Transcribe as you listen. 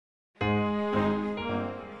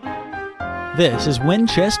This is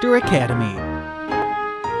Winchester Academy.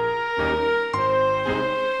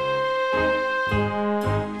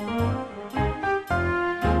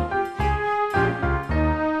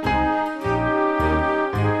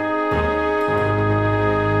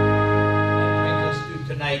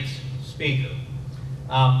 Speaker.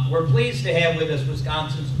 We're pleased to have with us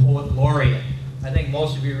Wisconsin's Poet Laureate. I think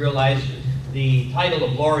most of you realize the title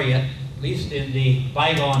of laureate, at least in the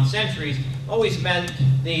bygone centuries, always meant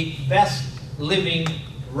the best living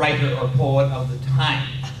writer or poet of the time.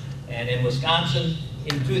 And in Wisconsin,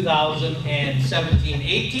 in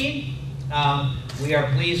 2017-18, we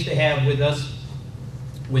are pleased to have with us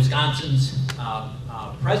Wisconsin's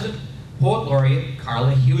present Poet Laureate,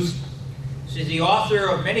 Karla Huston. She's the author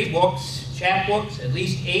of many books, chapbooks, at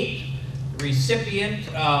least 8,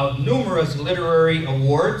 recipient of numerous literary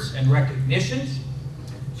awards and recognitions.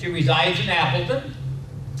 She resides in Appleton.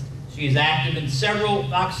 She is active in several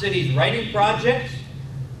Fox Cities writing projects.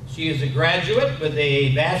 She is a graduate with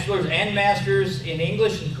a bachelor's and master's in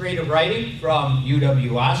English and creative writing from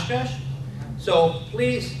UW-Oshkosh. So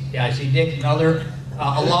please, yeah, I see Dick and other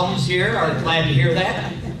alums here are glad to hear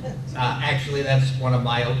that. Actually, that's one of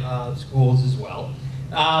my schools as well.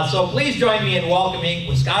 So please join me in welcoming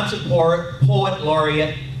Wisconsin Poet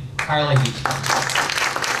Laureate, Karla Huston.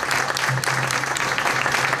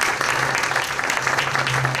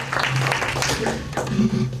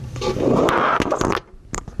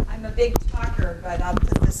 I'm a big talker, but I'll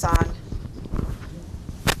put this on.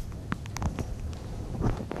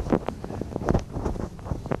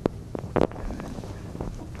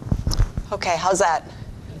 Okay, how's that?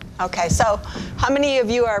 Okay, so how many of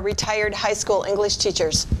you are retired high school English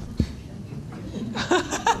teachers?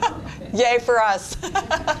 Yay for us.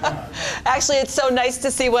 Actually, it's so nice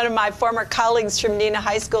to see one of my former colleagues from Neenah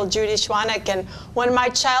High School, Judy Schwanek, and one of my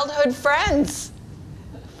childhood friends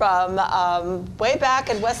from way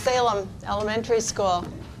back at West Salem Elementary School.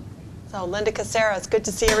 So Linda Casera, it's good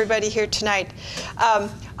to see everybody here tonight.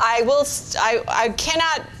 I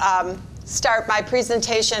cannot start my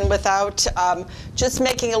presentation without just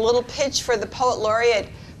making a little pitch for the Poet Laureate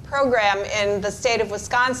program in the state of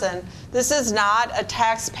Wisconsin. This is not a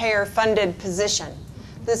taxpayer-funded position.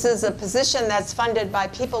 This is a position that's funded by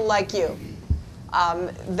people like you.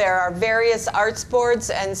 There are various arts boards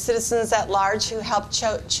and citizens at large who help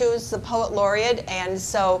choose the Poet Laureate, and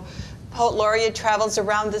so Poet Laureate travels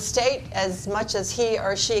around the state as much as he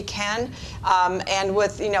or she can, and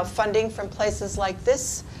with funding from places like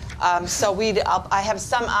this. So I have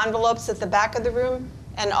some envelopes at the back of the room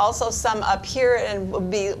and also some up here, and it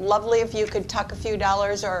would be lovely if you could tuck a few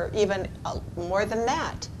dollars or even more than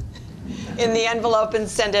that in the envelope and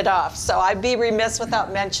send it off. So I'd be remiss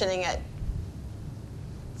without mentioning it.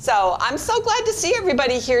 So I'm so glad to see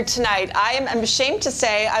everybody here tonight. I'm ashamed to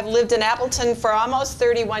say I've lived in Appleton for almost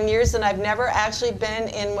 31 years and I've never actually been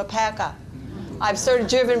in Waupaca. I've sort of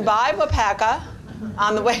driven by Waupaca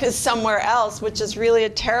on the way to somewhere else, which is really a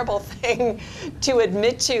terrible thing to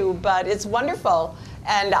admit to, but it's wonderful.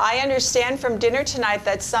 And I understand from dinner tonight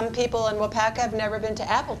that some people in Waupaca have never been to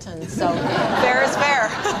Appleton, so fair is fair.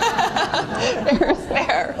 Fair is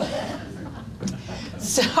fair.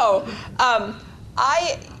 So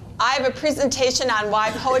I have a presentation on why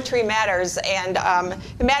poetry matters, and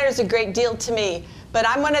it matters a great deal to me. But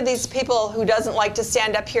I'm one of these people who doesn't like to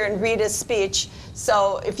stand up here and read a speech.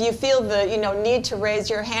 So if you feel the need to raise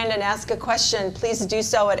your hand and ask a question, please do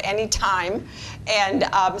so at any time. And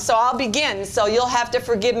so I'll begin. So you'll have to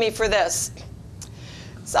forgive me for this.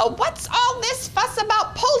 So what's all this fuss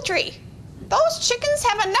about poultry? Those chickens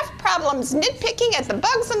have enough problems nitpicking at the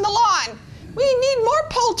bugs in the lawn. We need more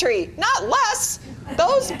poultry, not less.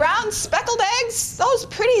 Those brown speckled eggs, those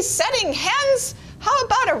pretty setting hens, how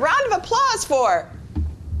about a round of applause for?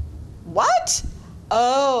 What?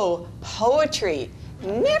 Oh, poetry.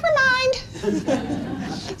 Never mind.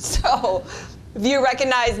 So, if you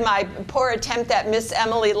recognize my poor attempt at Miss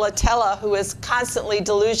Emily Latella, who is constantly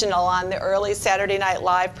delusional on the early Saturday Night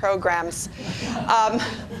Live programs.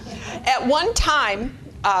 At one time,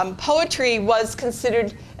 poetry was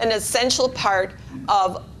considered an essential part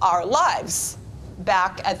of our lives.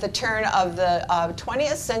 Back at the turn of the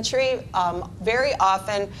 20th century, very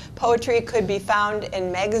often poetry could be found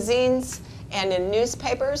in magazines and in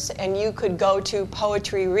newspapers, and you could go to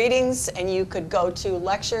poetry readings, and you could go to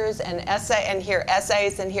lectures and hear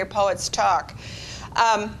essays and hear poets talk.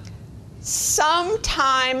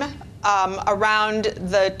 Sometime around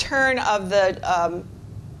the turn of the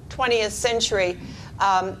 20th century,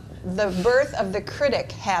 the birth of the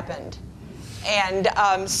critic happened. And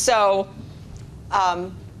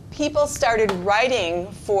people started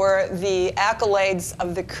writing for the accolades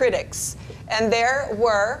of the critics. And there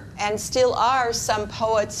were, and still are, some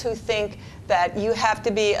poets who think that you have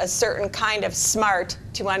to be a certain kind of smart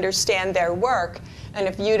to understand their work. And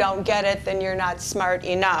if you don't get it, then you're not smart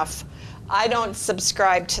enough. I don't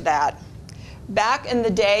subscribe to that. Back in the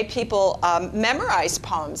day, people memorized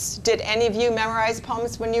poems. Did any of you memorize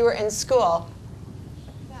poems when you were in school?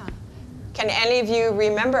 Yeah. Can any of you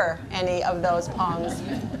remember any of those poems?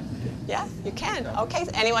 Yeah, you can. Okay.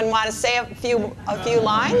 Anyone want to say a few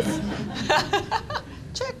lines?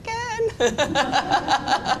 Chicken.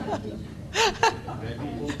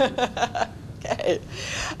 Okay.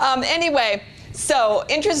 Anyway, so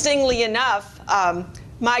interestingly enough,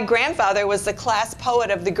 my grandfather was the class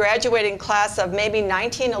poet of the graduating class of maybe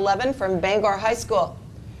 1911 from Bangor High School.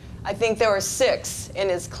 I think there were 6 in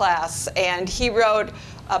his class, and he wrote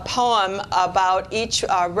a poem about each,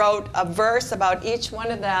 wrote a verse about each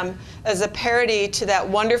one of them as a parody to that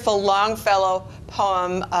wonderful Longfellow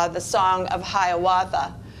poem, The Song of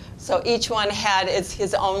Hiawatha. So each one had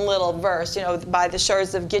his own little verse, you know, by the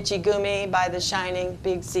shores of Gitche Gumee, by the shining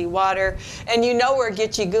big sea water. And you know where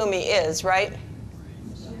Gitche Gumee is, right?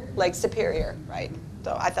 Lake Superior, right?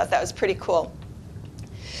 So I thought that was pretty cool.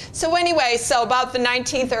 So anyway, so about the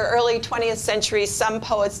 19th or early 20th century, some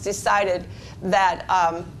poets decided that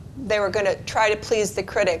they were going to try to please the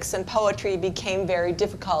critics, and poetry became very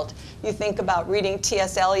difficult. You think about reading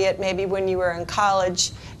T.S. Eliot maybe when you were in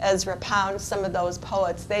college, Ezra Pound, some of those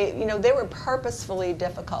poets, they were purposefully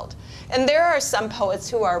difficult. And there are some poets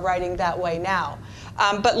who are writing that way now.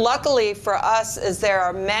 But luckily for us is there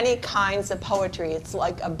are many kinds of poetry. It's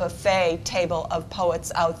like a buffet table of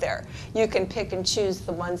poets out there. You can pick and choose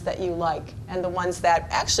the ones that you like and the ones that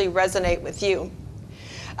actually resonate with you.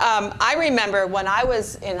 I remember when I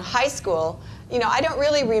was in high school, I don't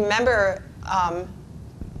really remember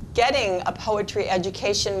getting a poetry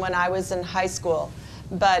education when I was in high school,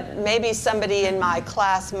 but maybe somebody in my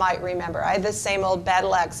class might remember. I had the same old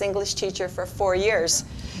battle axe English teacher for 4 years,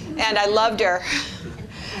 and I loved her.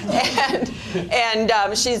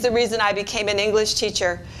 and she's the reason I became an English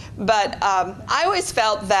teacher. But I always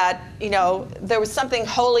felt that, there was something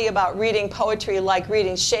holy about reading poetry like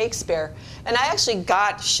reading Shakespeare. And I actually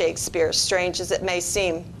got Shakespeare, strange as it may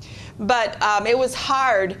seem. But it was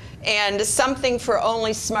hard and something for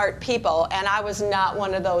only smart people. And I was not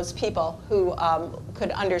one of those people who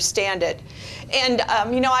could understand it. And,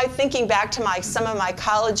 I'm thinking back to some of my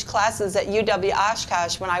college classes at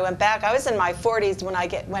UW-Oshkosh when I went back. I was in my 40s when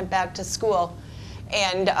I went back to school.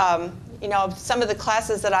 And, some of the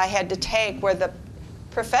classes that I had to take where the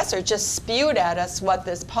professor just spewed at us what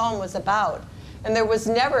this poem was about. And there was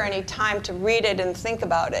never any time to read it and think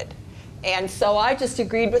about it. And so I just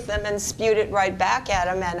agreed with them and spewed it right back at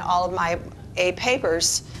them and all of my A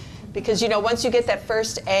papers. Because, once you get that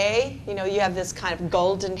first A, you have this kind of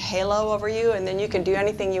golden halo over you, and then you can do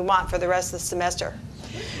anything you want for the rest of the semester.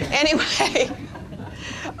 Anyway,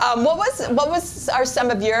 what are some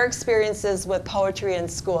of your experiences with poetry in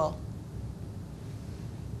school?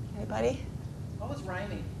 Anybody? What was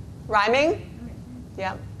rhyming? Rhyming?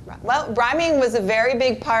 Yeah. Well, rhyming was a very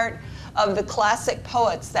big part of the classic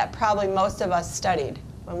poets that probably most of us studied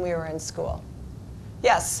when we were in school.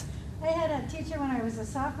 Yes? I had a teacher when I was a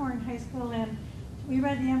sophomore in high school, and we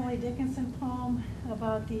read the Emily Dickinson poem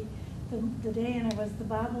about the day, and it was the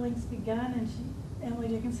bobolinks begun, and Emily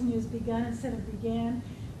Dickinson used begun instead of began.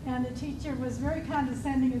 And the teacher was very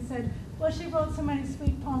condescending and said, well, she wrote so many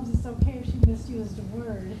sweet poems, it's okay if she misused a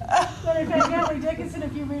word. But in fact, Emily Dickinson,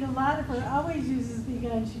 if you read a lot of her, always uses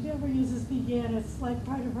begun. She never uses began. It's like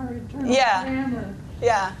part of her internal grammar.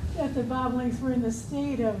 Yeah. That the bobolinks were in the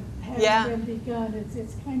state of having been begun.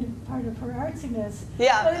 It's kind of part of her artsiness.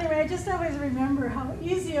 Yeah. But anyway, I just always remember how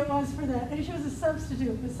easy it was for that. And she was a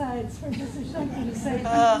substitute besides for Mrs. Shunky to say,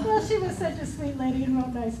 well, she was such a sweet lady and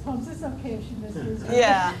wrote nice poems. It's okay if she misused it.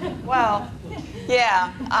 Yeah. Well,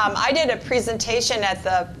 yeah. I did a presentation at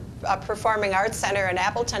the Performing Arts Center in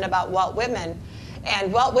Appleton about Walt Whitman.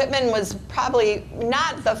 And Walt Whitman was probably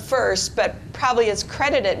not the first, but probably is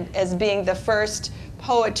credited as being the first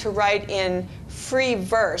poet to write in free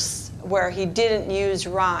verse where he didn't use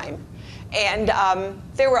rhyme. And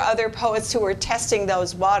there were other poets who were testing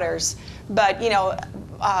those waters. But,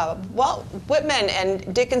 Walt Whitman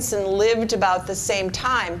and Dickinson lived about the same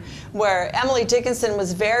time, where Emily Dickinson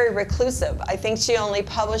was very reclusive. I think she only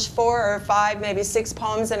published 4 or 5, maybe 6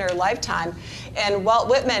 poems in her lifetime. And Walt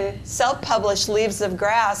Whitman self-published Leaves of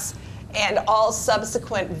Grass and all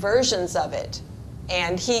subsequent versions of it.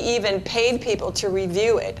 And he even paid people to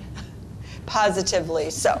review it positively,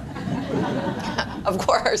 so, of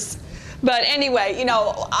course. But anyway, you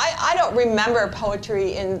know, I don't remember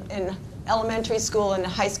poetry in elementary school and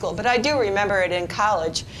high school, but I do remember it in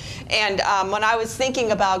college. And when I was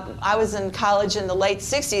thinking about, I was in college in the late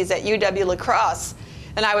 60s at UW-La Crosse,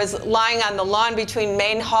 and I was lying on the lawn between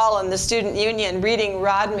Main Hall and the Student Union reading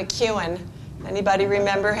Rod McEwen. Anybody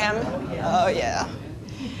remember him? Oh, yeah.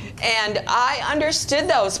 And I understood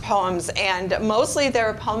those poems, and mostly they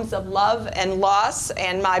were poems of love and loss,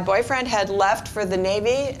 and my boyfriend had left for the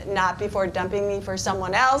Navy, not before dumping me for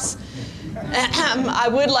someone else. I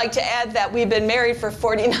would like to add that we've been married for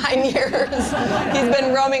 49 years. He's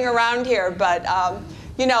been roaming around here, but,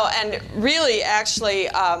 you know, and really, actually,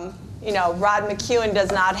 you know, Rod McEwen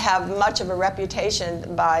does not have much of a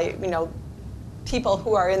reputation by, you know, people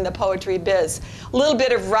who are in the poetry biz. A little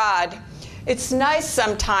bit of Rod. It's nice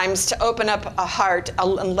sometimes to open up a heart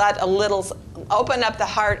and open up the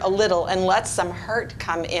heart a little and let some hurt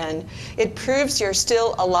come in. It proves you're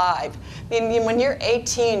still alive. I mean, when you're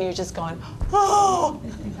 18, you're just going, oh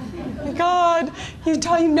my God, he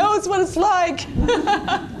knows what it's like.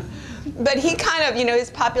 But he kind of, you know, his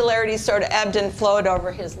popularity sort of ebbed and flowed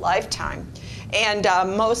over his lifetime. And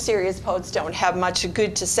most serious poets don't have much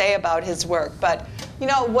good to say about his work. But, you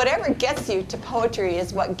know, whatever gets you to poetry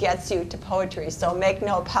is what gets you to poetry. So make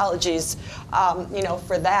no apologies, you know,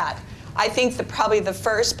 for that. I think probably the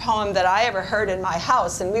first poem that I ever heard in my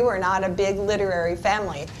house, and we were not a big literary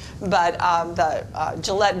family, but the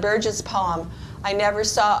Gillette Burgess poem, I never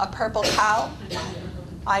saw a purple cow.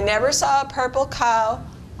 I never saw a purple cow.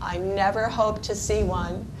 I never hope to see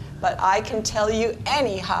one. But I can tell you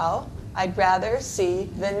anyhow, I'd rather see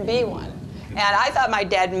than be one. And I thought my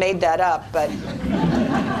dad made that up, but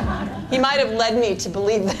he might have led me to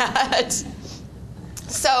believe that.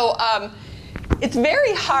 So it's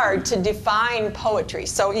very hard to define poetry.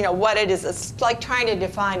 So, you know, what it is, it's like trying to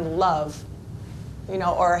define love, you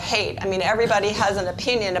know, or hate. I mean, everybody has an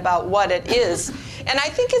opinion about what it is. And I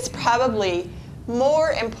think it's probably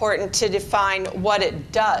more important to define what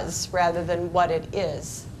it does rather than what it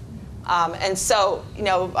is. And so, you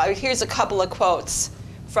know, here's a couple of quotes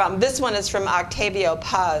from, this one is from Octavio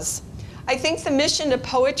Paz. I think the mission of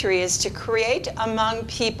poetry is to create among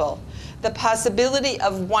people the possibility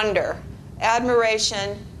of wonder,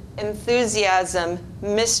 admiration, enthusiasm,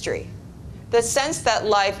 mystery, the sense that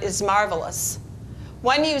life is marvelous.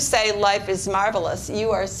 When you say life is marvelous,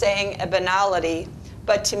 you are saying a banality,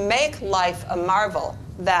 but to make life a marvel,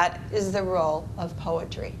 that is the role of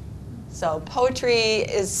poetry. So poetry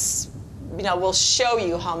is, you know, will show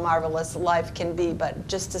you how marvelous life can be, but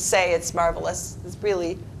just to say it's marvelous is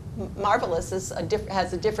really, marvelous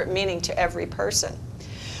has a different meaning to every person.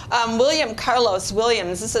 William Carlos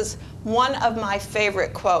Williams, this is one of my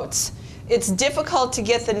favorite quotes. It's difficult to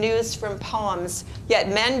get the news from poems, yet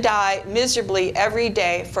men die miserably every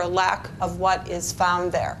day for lack of what is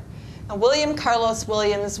found there. And William Carlos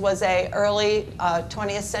Williams was an early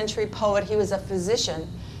 20th century poet. He was a physician,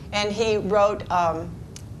 and he wrote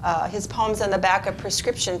his poems on the back of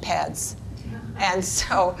prescription pads. And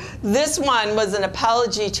so this one was an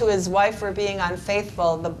apology to his wife for being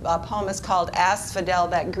unfaithful. The poem is called Asphodel,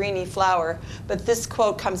 That Greeny Flower, but this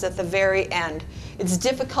quote comes at the very end. It's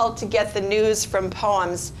difficult to get the news from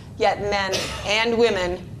poems, yet men and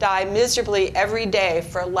women die miserably every day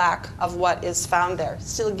for lack of what is found there.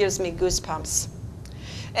 Still gives me goosebumps.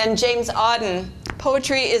 And James Auden,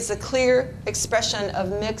 poetry is a clear expression of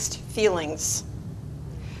mixed feelings.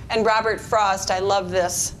 And Robert Frost, I love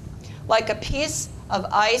this. Like a piece of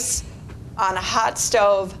ice on a hot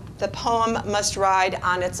stove, the poem must ride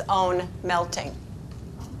on its own melting.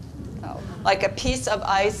 Oh. Like a piece of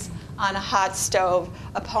ice on a hot stove,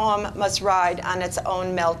 a poem must ride on its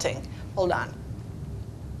own melting. Hold on.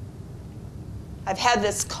 I've had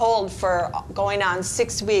this cold for going on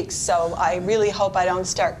 6 weeks, so I really hope I don't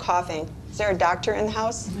start coughing. Is there a doctor in the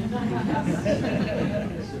house?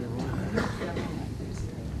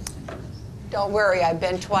 Don't worry, I've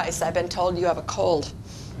been twice. I've been told you have a cold.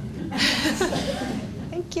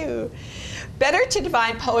 Thank you. Better to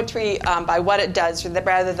define poetry by what it does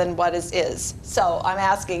rather than what it is. So I'm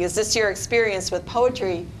asking, is this your experience with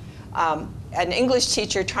poetry? An English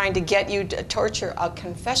teacher trying to get you to torture a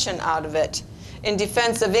confession out of it. In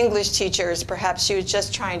defense of English teachers, perhaps she was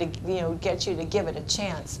just trying to, get you to give it a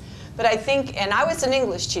chance. But I think, and I was an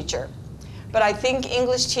English teacher, but I think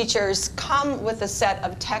English teachers come with a set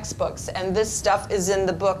of textbooks, and this stuff is in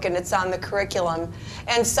the book and it's on the curriculum.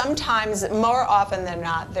 And sometimes, more often than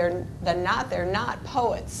not, they're not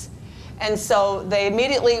poets. And so they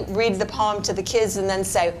immediately read the poem to the kids and then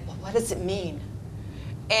say, well, what does it mean?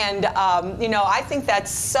 And I think that's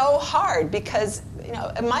so hard because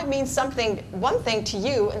it might mean one thing to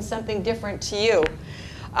you and something different to you.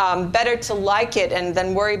 Better to like it and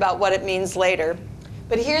then worry about what it means later.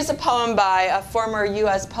 But here's a poem by a former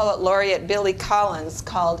U.S. Poet Laureate, Billy Collins,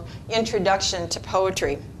 called Introduction to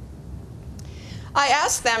Poetry. I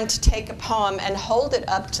ask them to take a poem and hold it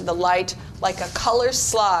up to the light like a color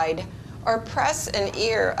slide, or press an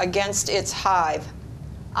ear against its hive.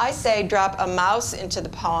 I say drop a mouse into the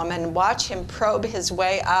poem and watch him probe his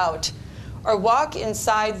way out, or walk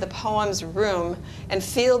inside the poem's room and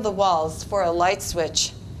feel the walls for a light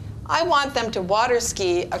switch. I want them to water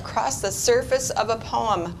ski across the surface of a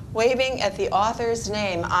poem, waving at the author's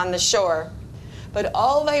name on the shore. But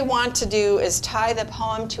all they want to do is tie the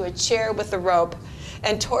poem to a chair with a rope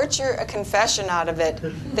and torture a confession out of it.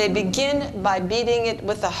 They begin by beating it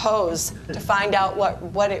with a hose to find out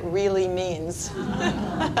what it really means. And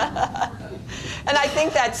I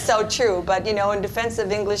think that's so true, but in defense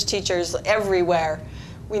of English teachers everywhere,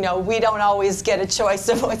 we don't always get a choice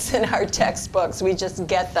of what's in our textbooks. We just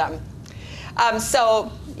get them.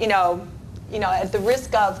 So, at the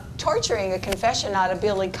risk of torturing a confession out of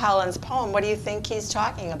Billy Collins' poem, what do you think he's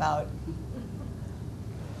talking about?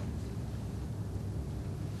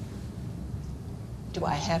 Do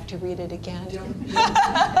I have to read it again?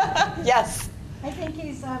 Yes. I think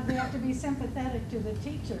we have to be sympathetic to the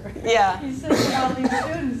teacher. Yeah. He's sitting with all these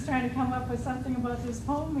students trying to come up with something about this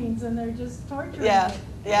poem means, and they're just torturing it.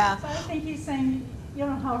 Yeah. So I think he's saying,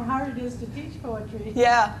 how hard it is to teach poetry.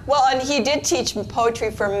 Yeah. Well, and he did teach poetry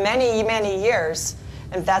for many, many years.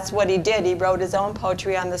 And that's what he did. He wrote his own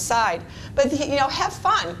poetry on the side. But, have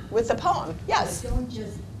fun with the poem. Yes. But don't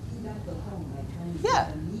just eat up the poem by trying to Yeah.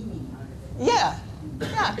 get the meaning out of it. Yeah.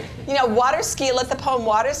 Yeah. Water ski, let the poem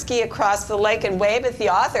water ski across the lake and wave at the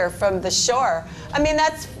author from the shore. I mean,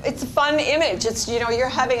 it's a fun image. It's, you're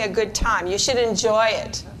having a good time. You should enjoy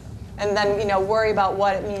it. And then, worry about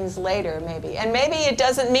what it means later, maybe. And maybe it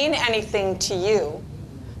doesn't mean anything to you.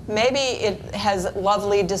 Maybe it has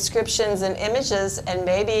lovely descriptions and images, and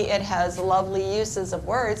maybe it has lovely uses of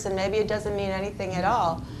words, and maybe it doesn't mean anything at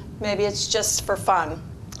all. Maybe it's just for fun.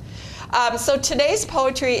 So today's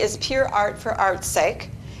poetry is pure art for art's sake,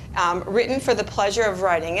 written for the pleasure of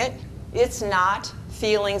writing it. It's not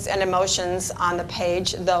feelings and emotions on the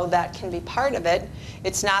page, though that can be part of it.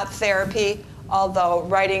 It's not therapy, although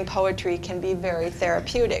writing poetry can be very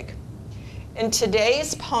therapeutic. In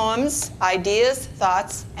today's poems, ideas,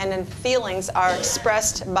 thoughts, and feelings are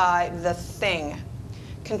expressed by the thing.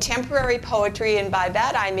 Contemporary poetry, and by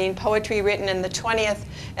that I mean poetry written in the 20th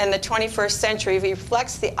and the 21st century,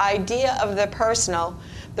 reflects the idea of the personal,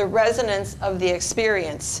 the resonance of the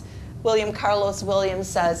experience. William Carlos Williams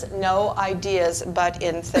says, no ideas but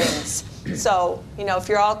in things. So, if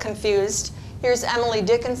you're all confused, here's Emily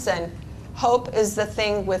Dickinson. Hope is the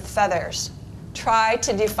thing with feathers. Try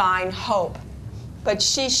to define hope. But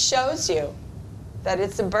she shows you that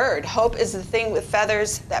it's a bird. Hope is the thing with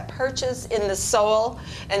feathers that perches in the soul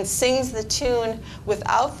and sings the tune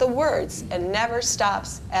without the words and never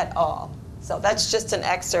stops at all. So that's just an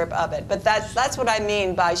excerpt of it. But that's what I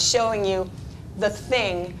mean by showing you the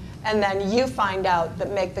thing, and then you find out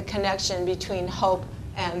that make the connection between hope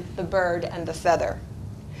and the bird and the feather.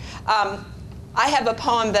 I have a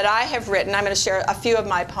poem that I have written. I'm going to share a few of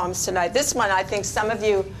my poems tonight. This one, I think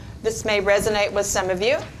this may resonate with some of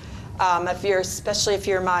you, especially if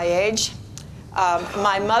you're my age.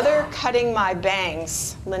 My mother cutting my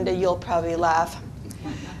bangs. Linda, you'll probably laugh.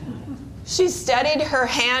 She steadied her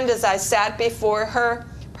hand as I sat before her,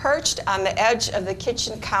 perched on the edge of the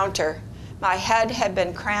kitchen counter. My head had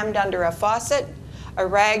been crammed under a faucet, a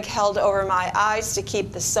rag held over my eyes to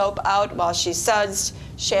keep the soap out while she sudsed,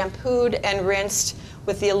 shampooed, and rinsed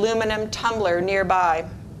with the aluminum tumbler nearby.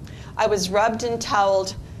 I was rubbed and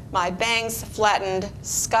toweled, my bangs flattened,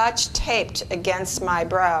 scotch-taped against my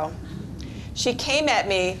brow. She came at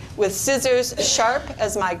me with scissors sharp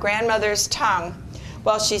as my grandmother's tongue,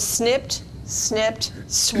 while she snipped,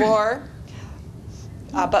 swore,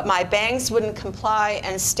 but my bangs wouldn't comply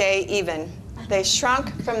and stay even. They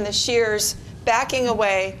shrunk from the shears, backing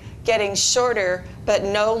away, getting shorter, but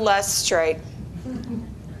no less straight.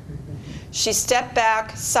 She stepped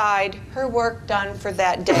back, sighed, her work done for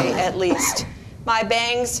that day at least. My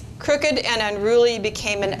bangs, crooked and unruly,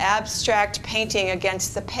 became an abstract painting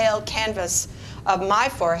against the pale canvas of my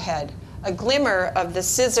forehead, a glimmer of the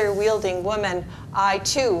scissor-wielding woman I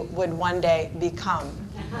too would one day become.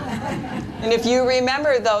 And if you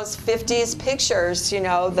remember those 50s pictures,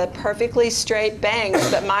 the perfectly straight bangs,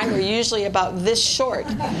 but mine were usually about this short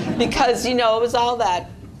because, it was all that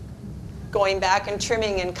going back and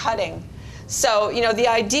trimming and cutting. So, the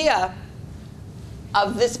idea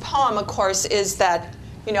of this poem, of course, is that,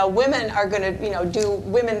 women are going to, do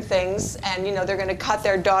women things, and, they're going to cut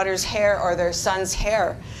their daughter's hair or their son's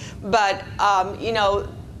hair. But,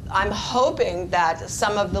 I'm hoping that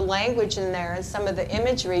some of the language in there and some of the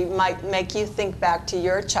imagery might make you think back to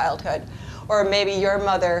your childhood, or maybe your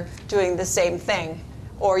mother doing the same thing,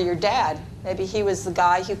 or your dad. Maybe he was the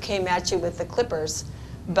guy who came at you with the clippers.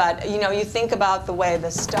 But, you think about the way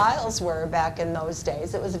the styles were back in those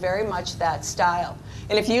days. It was very much that style.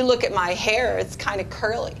 And if you look at my hair, it's kind of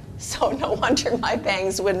curly. So no wonder my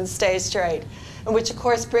bangs wouldn't stay straight. And which, of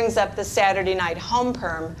course, brings up the Saturday night home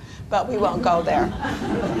perm, but we won't go there.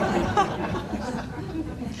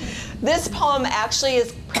 This poem actually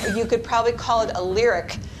is, you could probably call it a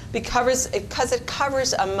lyric, because it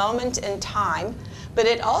covers a moment in time, but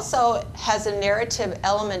it also has a narrative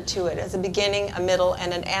element to it, as a beginning, a middle,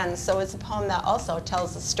 and an end. So it's a poem that also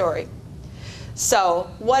tells a story. So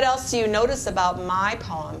what else do you notice about my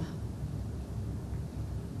poem?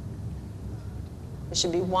 There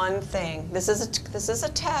should be one thing. This is a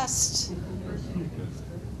test.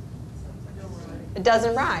 It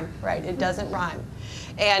doesn't rhyme, right? It doesn't rhyme.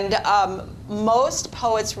 And most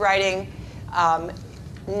poets writing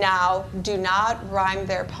now do not rhyme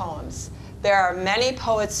their poems. There are many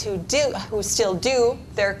poets who still do.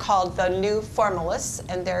 They're called the new formalists,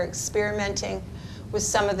 and they're experimenting with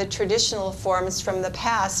some of the traditional forms from the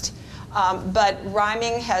past. But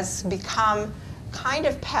rhyming has become kind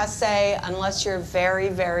of passé unless you're very,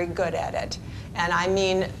 very good at it. And I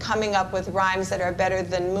mean coming up with rhymes that are better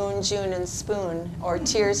than moon, June, and spoon, or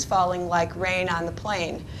tears falling like rain on the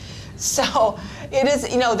plain. So it is,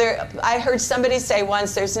 I heard somebody say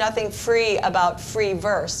once, there's nothing free about free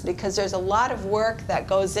verse, because there's a lot of work that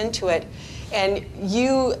goes into it. And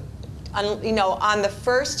on the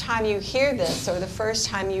first time you hear this, or the first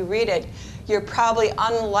time you read it, you're probably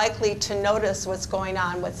unlikely to notice what's going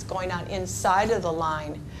on inside of the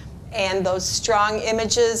line. And those strong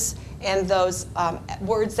images and those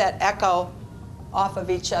words that echo off of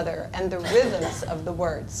each other, and the rhythms of the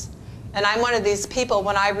words. And I'm one of these people,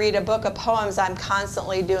 when I read a book of poems, I'm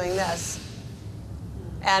constantly doing this.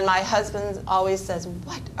 And my husband always says,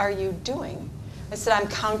 "What are you doing?" I said, "I'm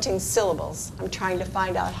counting syllables. I'm trying to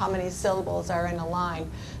find out how many syllables are in a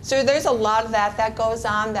line." So there's a lot of that goes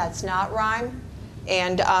on that's not rhyme.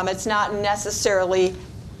 And it's not necessarily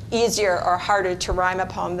easier or harder to rhyme a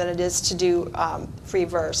poem than it is to do free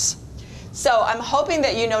verse. So I'm hoping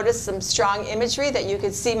that you notice some strong imagery, that you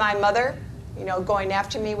could see my mother, going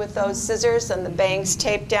after me with those scissors and the bangs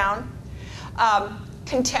taped down.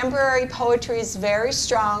 Contemporary poetry is very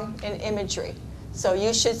strong in imagery. So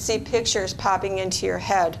you should see pictures popping into your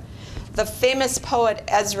head. The famous poet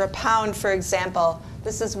Ezra Pound, for example,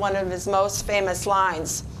 this is one of his most famous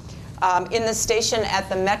lines. In the station at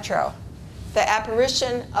the Metro, the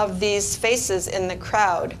apparition of these faces in the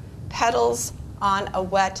crowd, petals on a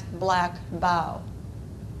wet black bough.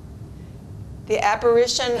 The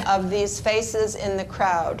apparition of these faces in the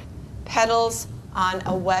crowd, petals on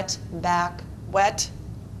a wet black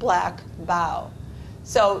bough.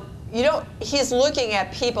 So he's looking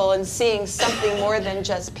at people and seeing something more than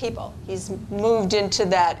just people. He's moved into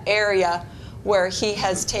that area where he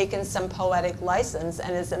has taken some poetic license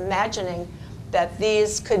and is imagining that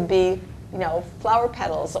these could be, flower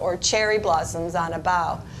petals or cherry blossoms on a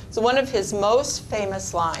bough. So one of his most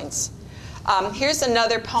famous lines. Here's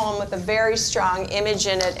another poem with a very strong image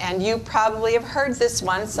in it, and you probably have heard this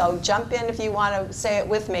one, so jump in if you want to say it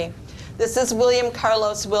with me. This is William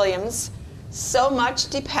Carlos Williams. So much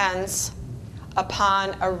depends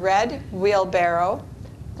upon a red wheelbarrow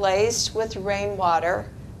glazed with rainwater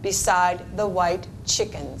beside the white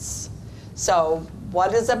chickens. So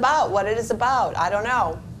what it is about, I don't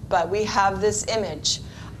know, but we have this image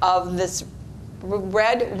of this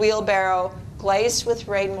red wheelbarrow glazed with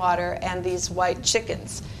rainwater and these white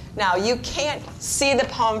chickens. Now, you can't see the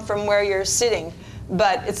poem from where you're sitting,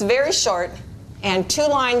 but it's very short and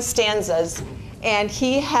 2-line stanzas, and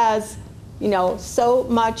he has, so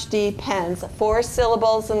much depends, 4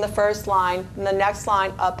 syllables in the first line, and the next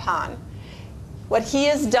line, upon. What he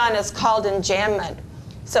has done is called enjambment.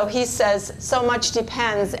 So he says, so much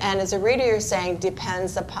depends, and as a reader you're saying,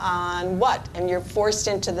 depends upon what? And you're forced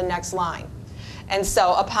into the next line. And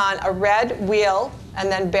so upon a red wheel,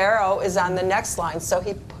 and then barrow is on the next line. So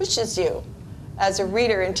he pushes you as a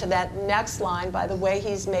reader into that next line by the way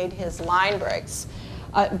he's made his line breaks.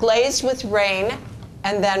 Glazed with rain,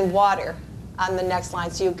 and then water on the next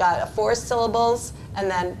line. So you've got 4 syllables,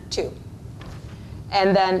 and then 2.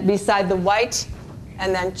 And then beside the white,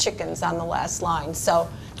 and then chickens on the last line. So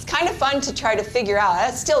It's kind of fun to try to figure out. I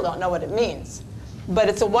still don't know what it means. But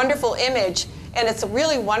it's a wonderful image, and it's a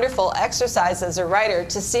really wonderful exercise as a writer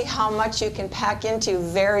to see how much you can pack into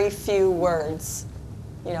very few words.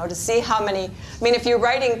 You know, to see how many, I mean, if you're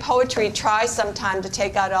writing poetry, try sometime to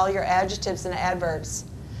take out all your adjectives and adverbs,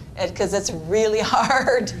 because it's really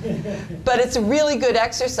hard. But it's a really good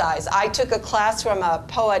exercise. I took a class from a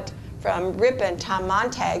poet from Ripon, Tom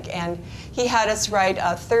Montag, and he had us write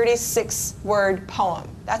a 36-word poem.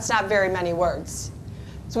 That's not very many words.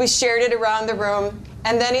 So we shared it around the room,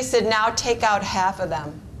 and then he said, now take out half of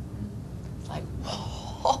them. It's like,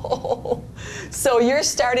 whoa. So you're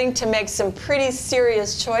starting to make some pretty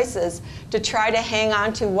serious choices to try to hang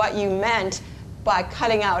on to what you meant by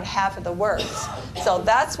cutting out half of the words. So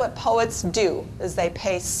that's what poets do, is they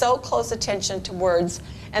pay so close attention to words,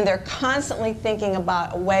 and they're constantly thinking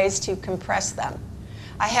about ways to compress them.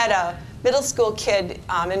 I had a middle school kid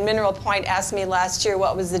in Mineral Point ask me last year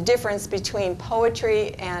what was the difference between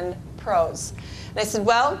poetry and prose. And I said,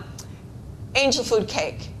 well, angel food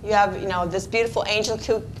cake. You have, you know, this beautiful angel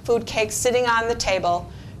food cake sitting on the table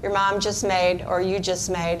your mom just made or you just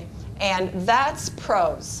made, and that's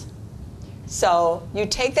prose. So you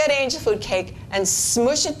take that angel food cake and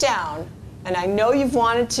smush it down, and I know you've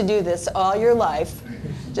wanted to do this all your life.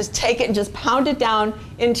 Just take it and just pound it down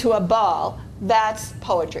into a ball. That's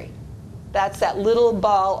poetry. That's that little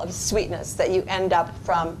ball of sweetness that you end up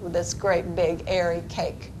from this great big airy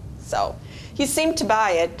cake. So he seemed to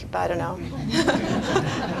buy it, but I don't know.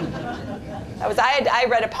 I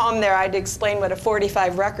read a poem there. I had to explain what a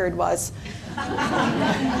 45 record was.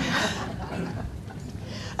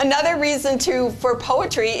 Another reason for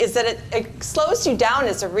poetry is that it slows you down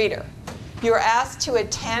as a reader. You're asked to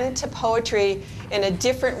attend to poetry in a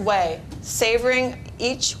different way, savoring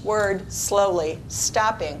each word slowly,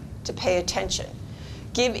 stopping to pay attention.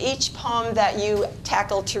 Give each poem that you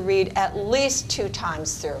tackle to read at least 2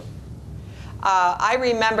 times through. I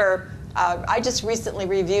remember I just recently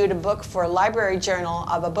reviewed a book for a library journal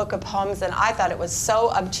of a book of poems, and I thought it was so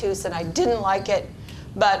obtuse and I didn't like it.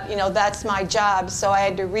 But, you know, that's my job, so I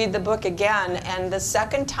had to read the book again. And the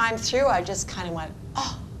second time through, I just kind of went,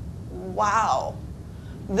 oh, wow,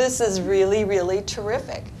 this is really, really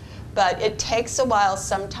terrific. But it takes a while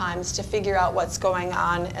sometimes to figure out what's going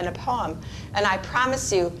on in a poem. And I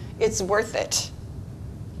promise you, it's worth it.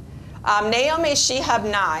 Naomi Shihab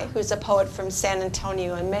Nye, who's a poet from San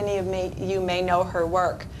Antonio, and many of you may know her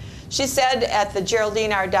work. She said at the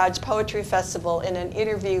Geraldine R. Dodge Poetry Festival in an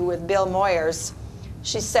interview with Bill Moyers,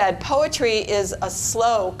 she said, poetry is a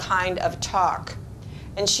slow kind of talk.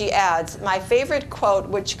 And she adds, my favorite quote,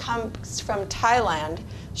 which comes from Thailand,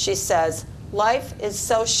 she says, life is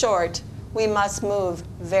so short, we must move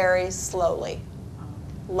very slowly.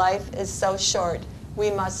 Life is so short, we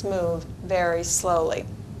must move very slowly.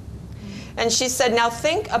 And she said, now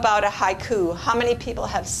think about a haiku. How many people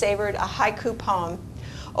have savored a haiku poem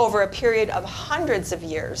over a period of hundreds of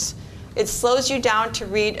years? It slows you down to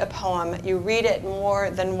read a poem. You read it more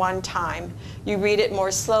than one time. You read it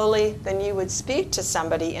more slowly than you would speak to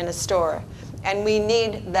somebody in a store. And we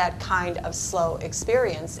need that kind of slow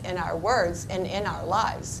experience in our words and in our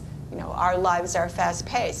lives. You know, our lives are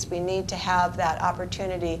fast-paced. We need to have that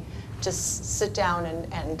opportunity to sit down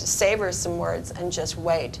and savor some words and just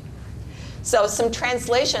wait. So some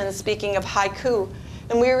translations, speaking of haiku,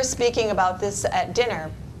 and we were speaking about this at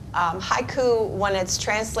dinner. Haiku, when it's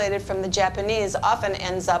translated from the Japanese, often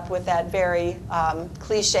ends up with that very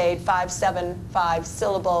cliched 5-7-5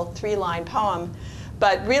 syllable 3-line poem.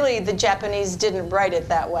 But really, the Japanese didn't write it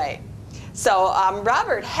that way. So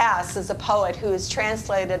Robert Hass is a poet who has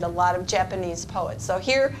translated a lot of Japanese poets. So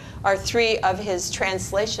here are 3 of his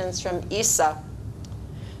translations from Issa.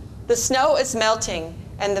 The snow is melting,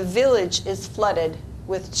 and the village is flooded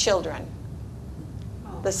with children.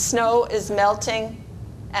 The snow is melting,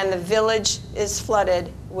 and the village is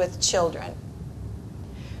flooded with children.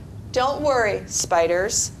 Don't worry,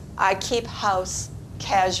 spiders, I keep house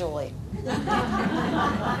casually.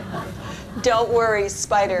 Don't worry,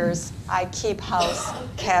 spiders, I keep house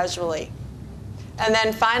casually. And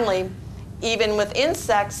then finally, even with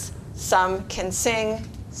insects, some can sing,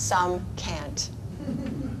 some can't.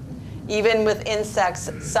 Even with insects,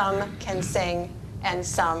 some can sing and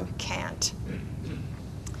some can't.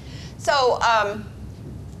 So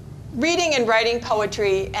reading and writing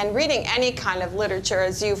poetry and reading any kind of literature,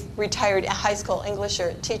 as you've retired high school English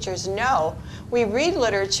teachers know, we read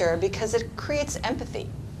literature because it creates empathy.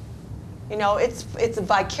 You know, it's a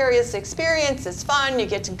vicarious experience, it's fun, you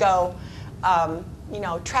get to go, you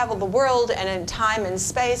know, travel the world and in time and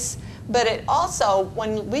space, But it also,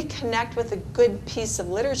 when we connect with a good piece of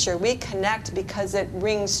literature, we connect because it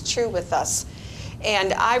rings true with us.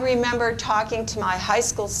 And I remember talking to my high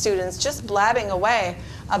school students, just blabbing away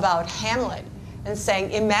about Hamlet and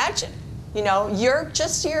saying, imagine, you're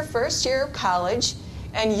just your first year of college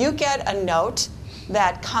and you get a note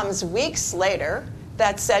that comes weeks later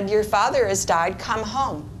that said, your father has died, come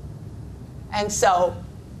home. And so,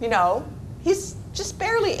 he's just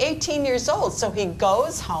barely 18 years old. So he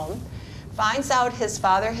goes home, finds out his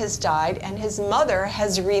father has died, and his mother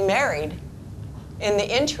has remarried in the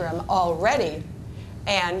interim already.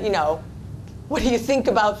 And, what do you think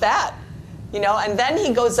about that? And then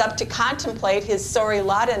he goes up to contemplate his sorry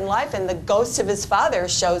lot in life, and the ghost of his father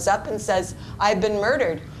shows up and says, I've been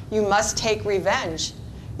murdered. You must take revenge.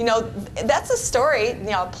 That's a story,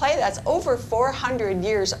 a play that's over 400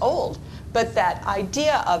 years old. But that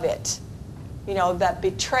idea of it, that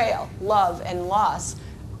betrayal, love, and loss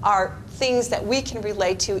are things that we can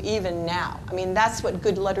relate to even now. I mean, that's what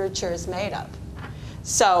good literature is made of.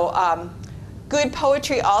 So good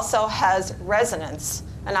poetry also has resonance.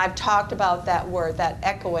 And I've talked about that word, that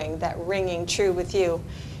echoing, that ringing true with you.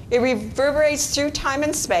 It reverberates through time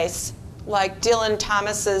and space, like Dylan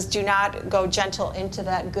Thomas's Do Not Go Gentle Into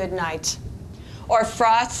That Good Night. Or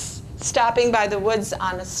Frost's Stopping by the Woods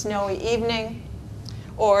on a Snowy Evening.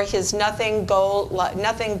 Or his Nothing Gold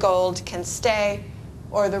Can Stay.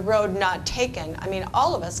 Or The Road Not Taken. I mean,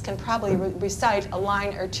 all of us can probably recite a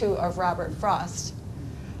line or two of Robert Frost.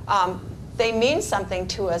 They mean something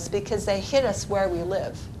to us because they hit us where we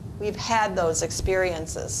live. We've had those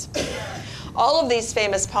experiences. All of these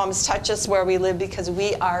famous poems touch us where we live because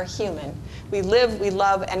we are human. We live, we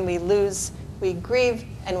love, and we lose. We grieve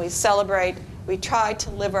and we celebrate. We try to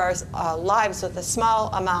live our lives with a small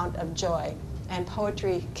amount of joy. And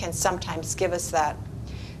poetry can sometimes give us that.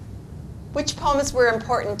 Which poems were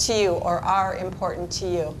important to you or are important to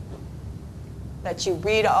you? That you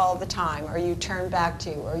read all the time, or you turn back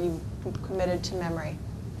to, or you committed to memory?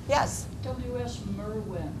 Yes? W.S.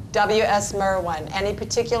 Merwin. W.S. Merwin. Any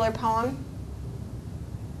particular poem?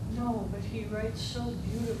 No, but he writes so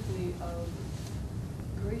beautifully of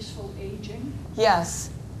graceful aging. Yes.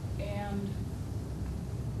 And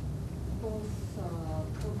both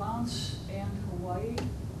Provence and Hawaii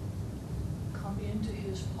come into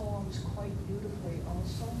his poems quite beautifully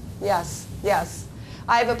also. Yes, yes.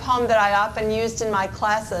 I have a poem that I often used in my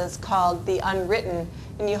classes called The Unwritten.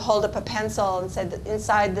 And you hold up a pencil and say that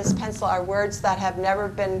inside this pencil are words that have never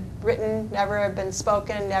been written, never have been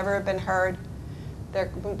spoken, never have been heard.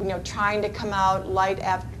 They're trying to come out light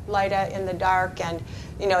in the dark, and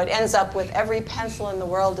it ends up with every pencil in the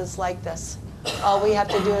world is like this. All we have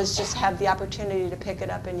to do is just have the opportunity to pick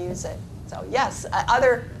it up and use it. So yes,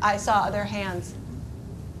 I saw other hands.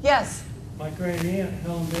 Yes? My great aunt,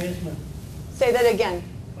 Helen Baseman. Say that again.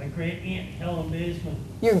 My great aunt, Helen Baseman.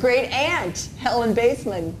 Your great aunt, Helen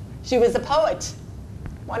Baseman. She was a poet.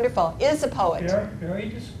 Wonderful. Is a poet. Very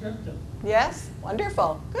descriptive. Yes?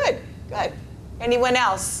 Wonderful. Good, good. Anyone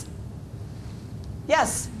else?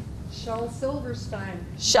 Yes? Shel Silverstein.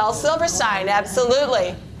 Shel Silverstein,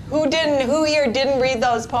 absolutely. Who here didn't read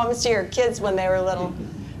those poems to your kids when they were little?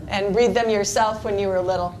 And read them yourself when you were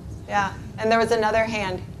little? Yeah. And there was another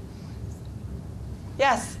hand.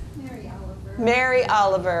 Yes? Mary Oliver. Mary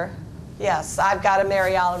Oliver. Yes, I've got a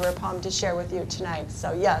Mary Oliver poem to share with you tonight,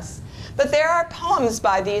 so yes. But there are poems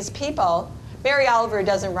by these people. Mary Oliver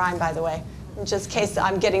doesn't rhyme, by the way, in just case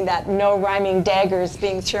I'm getting that no rhyming daggers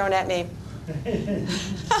being thrown at me.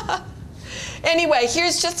 Anyway,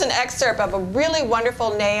 here's just an excerpt of a really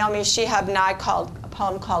wonderful Naomi Shihab Nye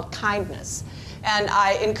poem called Kindness. And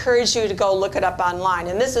I encourage you to go look it up online.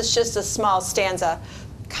 And this is just a small stanza.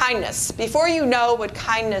 Kindness. Before you know what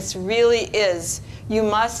kindness really is, you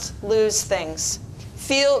must lose things.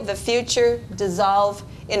 Feel the future dissolve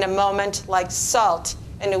in a moment like salt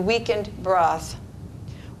in a weakened broth.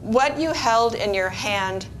 What you held in your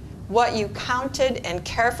hand, what you counted and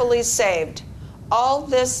carefully saved, all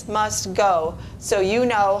this must go so you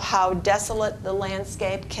know how desolate the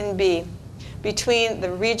landscape can be between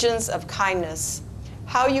the regions of kindness.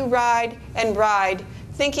 How you ride and ride,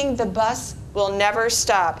 thinking the bus will never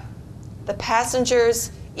stop. The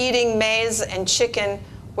passengers eating maize and chicken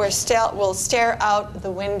will stare out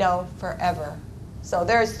the window forever. So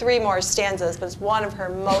there's 3 more stanzas, but it's one of her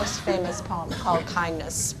most famous poems called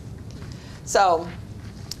Kindness. So,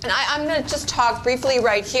 and I'm going to just talk briefly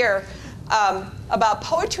right here about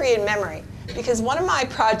poetry and memory, because one of my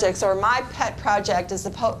projects, or my pet project as the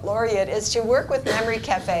Poet Laureate, is to work with memory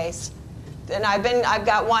cafes. And I've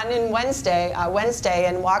got one in Wednesday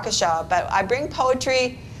in Waupaca, but I bring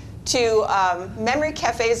poetry memory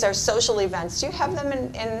cafes are social events. Do you have them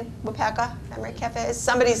in Waupaca, memory cafes?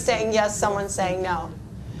 Somebody's saying yes, someone's saying no.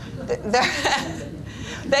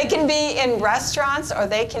 They can be in restaurants, or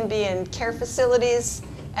they can be in care facilities,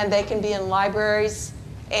 and they can be in libraries.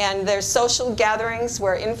 And there's social gatherings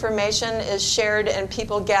where information is shared and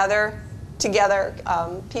people gather together,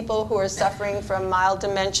 people who are suffering from mild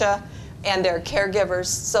dementia and their caregivers.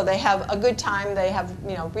 So they have a good time. They have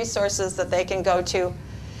resources that they can go to.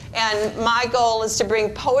 And my goal is to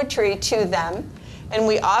bring poetry to them. And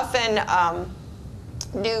we often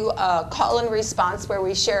do a call and response where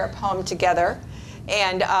we share a poem together.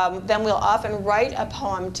 And then we'll often write a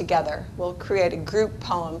poem together. We'll create a group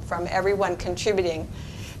poem from everyone contributing.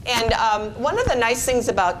 And one of the nice things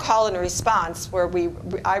about call and response, where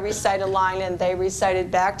I recite a line and they recite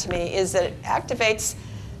it back to me, is that it activates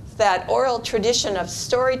that oral tradition of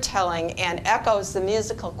storytelling and echoes the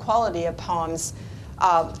musical quality of poems,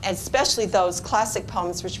 especially those classic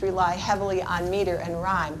poems which rely heavily on meter and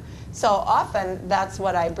rhyme. So often that's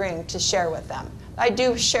what I bring to share with them. I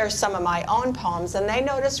do share some of my own poems, and they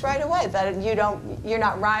notice right away that you're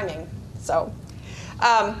not rhyming. So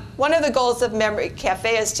one of the goals of Memory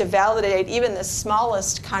Cafe is to validate even the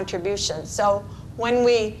smallest contribution. So when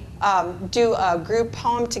we do a group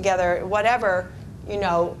poem together, whatever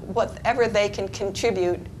they can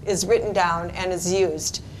contribute is written down and is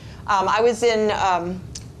used. I was in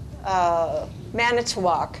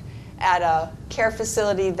Manitowoc at a care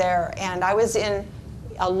facility there, and I was in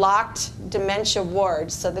a locked dementia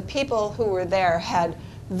ward. So the people who were there had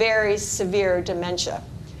very severe dementia.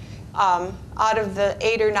 Out of the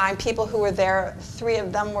 8 or 9 people who were there, 3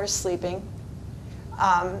 of them were sleeping.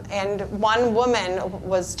 And one woman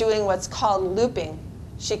was doing what's called looping.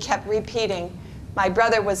 She kept repeating, "My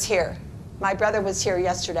brother was here. My brother was here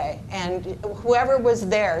yesterday." And whoever was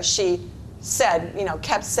there, she said,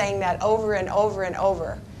 kept saying that over and over and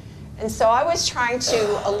over. And so I was trying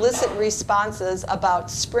to elicit responses about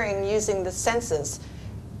spring using the senses.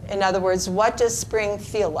 In other words, what does spring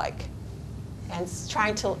feel like? And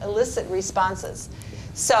trying to elicit responses.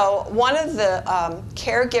 So one of the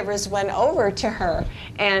caregivers went over to her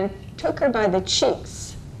and took her by the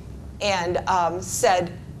cheeks and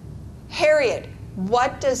said, "Harriet,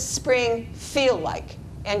 what does spring feel like?"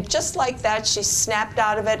 And just like that, she snapped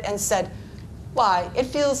out of it and said, "Why, it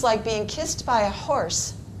feels like being kissed by a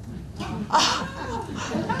horse."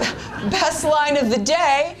 Best line of the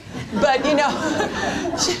day, but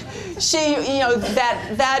she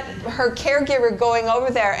that her caregiver going over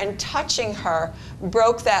there and touching her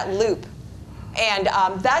broke that loop. And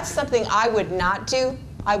that's something I would not do.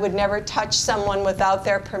 I would never touch someone without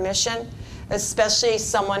their permission, especially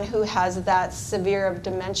someone who has that severe of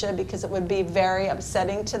dementia, because it would be very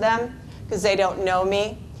upsetting to them because they don't know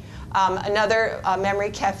me. Another memory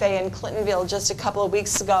cafe in Clintonville just a couple of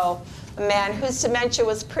weeks ago, a man whose dementia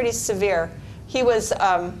was pretty severe. He was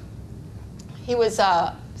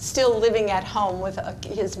still living at home with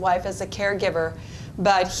his wife as a caregiver,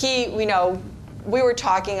 but we were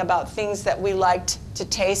talking about things that we liked to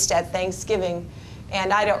taste at Thanksgiving,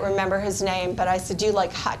 and I don't remember his name, but I said, "Do you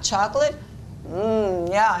like hot chocolate?"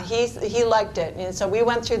 Yeah, he liked it. And so we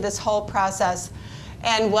went through this whole process.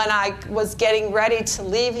 And when I was getting ready to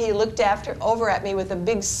leave, he looked over at me with a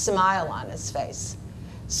big smile on his face.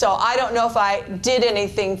 So I don't know if I did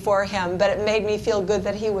anything for him, but it made me feel good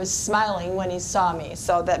that he was smiling when he saw me,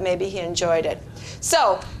 so that maybe he enjoyed it.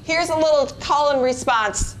 So here's a little call and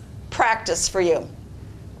response practice for you.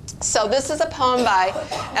 So this is a poem by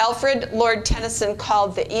Alfred Lord Tennyson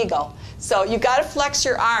called "The Eagle." So you've got to flex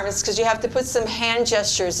your arms because you have to put some hand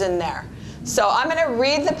gestures in there. So I'm going to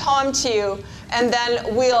read the poem to you, and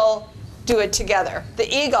then we'll do it together. "The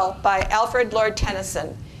Eagle" by Alfred Lord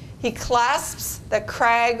Tennyson. He clasps the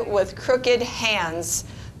crag with crooked hands,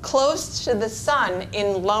 close to the sun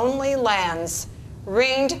in lonely lands,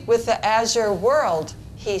 ringed with the azure world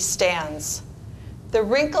he stands. The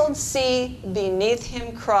wrinkled sea beneath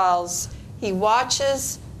him crawls, he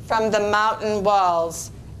watches from the mountain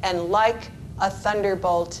walls, and like a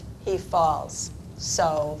thunderbolt he falls.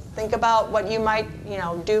 So think about what you might,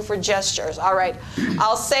 do for gestures. All right,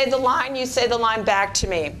 I'll say the line, you say the line back to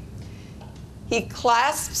me. He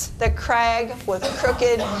clasps the crag with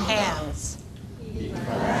crooked hands. He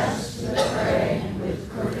clasps the crag with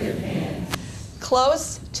crooked hands.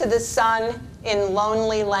 Close to the sun in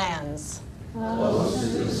lonely lands. Close to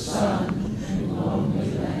the sun in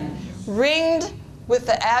lonely lands. Ringed with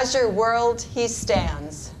the azure world he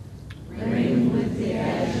stands. Ringed with the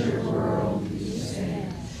azure world he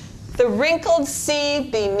stands. The wrinkled sea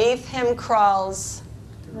beneath him crawls.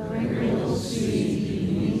 The wrinkled sea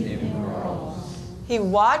beneath him crawls. He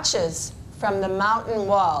watches from the mountain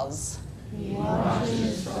walls. He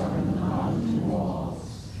watches from the mountain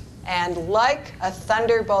walls. And like a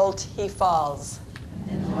thunderbolt he falls.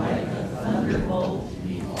 And like a thunderbolt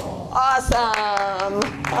he falls. Awesome.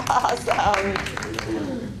 Awesome.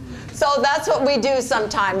 So that's what we do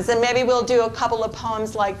sometimes. And maybe we'll do a couple of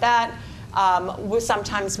poems like that.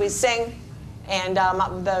 Sometimes we sing. And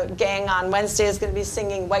the gang on Wednesday is going to be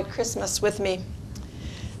singing White Christmas with me.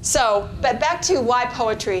 So, but back to why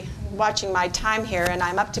poetry. Watching my time here, and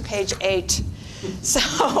I'm up to page 8. So,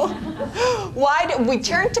 why do we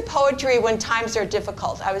turn to poetry when times are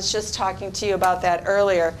difficult? I was just talking to you about that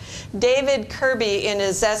earlier. David Kirby, in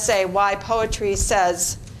his essay, Why Poetry,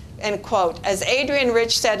 says, and quote, as Adrienne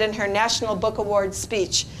Rich said in her National Book Award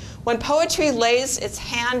speech, when poetry lays its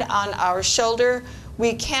hand on our shoulder,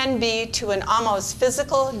 we can be, to an almost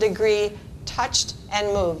physical degree, touched and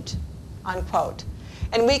moved, unquote.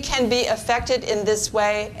 And we can be affected in this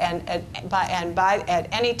way at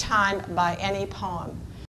any time by any poem.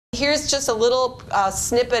 Here's just a little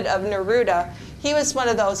snippet of Neruda. He was one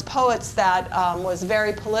of those poets that was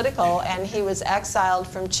very political, and he was exiled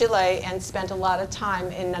from Chile and spent a lot of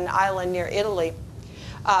time in an island near Italy.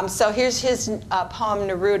 So here's his poem,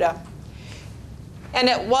 Neruda. And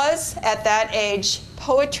it was at that age,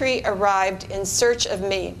 poetry arrived in search of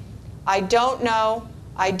me. I don't know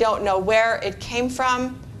where it came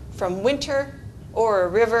from winter or a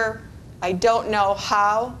river. I don't know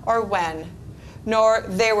how or when.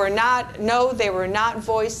 They were not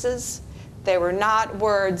voices, they were not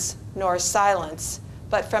words nor silence,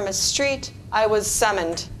 but from a street I was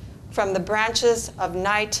summoned, from the branches of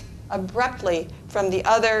night, abruptly from the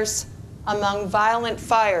others, among violent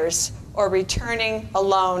fires, or returning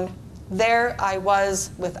alone. There I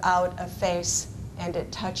was without a face, and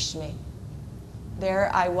it touched me.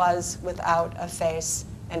 There I was without a face,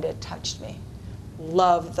 and it touched me.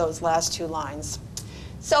 Love those last 2 lines.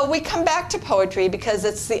 So we come back to poetry because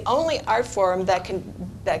it's the only art form that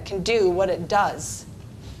can do what it does.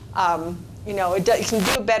 It can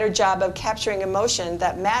do a better job of capturing emotion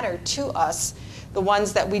that matter to us, the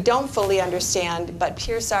ones that we don't fully understand but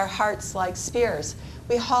pierce our hearts like spears.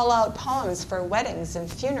 We haul out poems for weddings and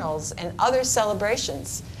funerals and other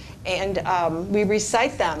celebrations. And we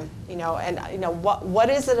recite them, what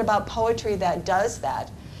is it about poetry that does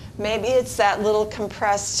that? Maybe it's that little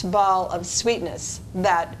compressed ball of sweetness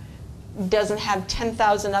that doesn't have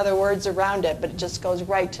 10,000 other words around it, but it just goes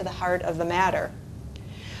right to the heart of the matter.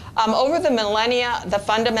 Over the millennia, the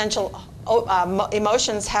fundamental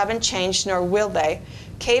emotions haven't changed, nor will they.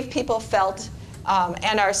 Cave people felt,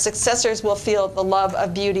 and our successors will feel, the love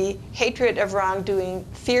of beauty, hatred of wrongdoing,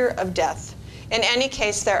 fear of death. In any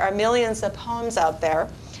case, there are millions of poems out there,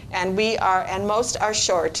 and most are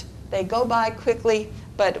short. They go by quickly,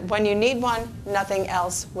 but when you need one, nothing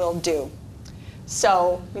else will do.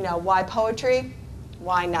 So, why poetry?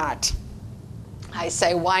 Why not? I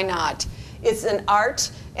say, why not? It's an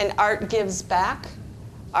art, and art gives back.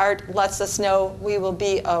 Art lets us know we will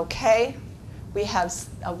be okay. We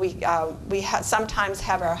sometimes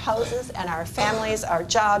have our houses and our families, our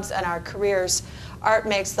jobs and our careers. Art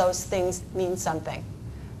makes those things mean something.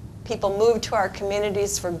 People move to our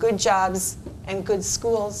communities for good jobs and good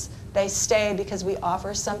schools. They stay because we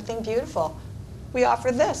offer something beautiful. We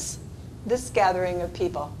offer this gathering of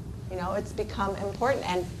people. It's become important,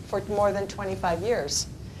 and for more than 25 years.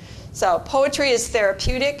 So poetry is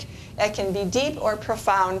therapeutic. It can be deep or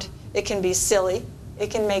profound. It can be silly.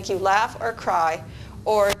 It can make you laugh or cry.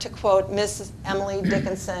 Or to quote Mrs. Emily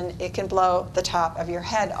Dickinson, it can blow the top of your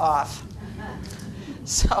head off.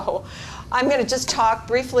 So I'm going to just talk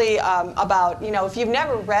briefly about, if you've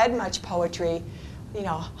never read much poetry,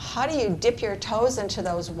 how do you dip your toes into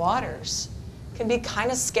those waters? It can be kind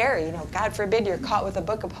of scary. God forbid you're caught with a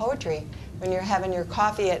book of poetry when you're having your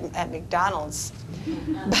coffee at McDonald's.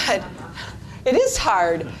 But it is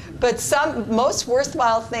hard. But most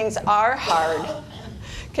worthwhile things are hard.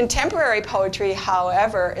 Contemporary poetry,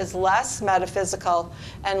 however, is less metaphysical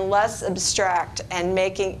and less abstract, and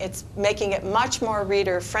making it much more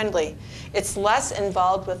reader-friendly. It's less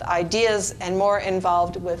involved with ideas and more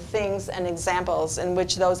involved with things and examples in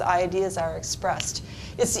which those ideas are expressed.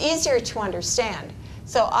 It's easier to understand.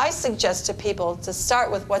 So I suggest to people to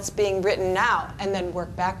start with what's being written now and then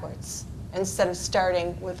work backwards, instead of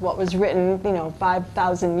starting with what was written,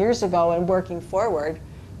 5,000 years ago and working forward.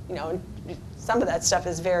 Some of that stuff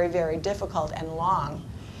is very, very difficult and long,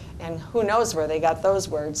 and who knows where they got those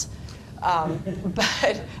words. But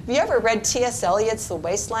have you ever read T.S. Eliot's The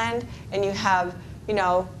Wasteland, and you have,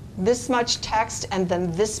 this much text and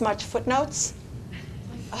then this much footnotes?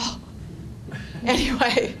 Oh.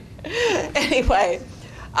 Anyway, Anyway,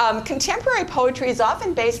 contemporary poetry is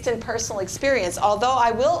often based in personal experience, although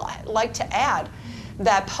I will like to add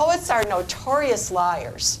that poets are notorious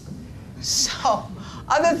liars. So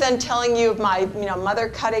other than telling you of my mother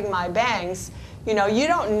cutting my bangs, you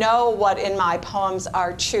don't know what in my poems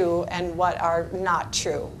are true and what are not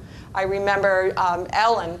true. I remember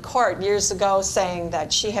Ellen Court years ago saying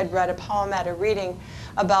that she had read a poem at a reading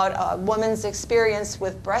about a woman's experience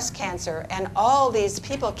with breast cancer, and all these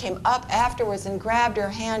people came up afterwards and grabbed her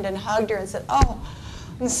hand and hugged her and said, "Oh,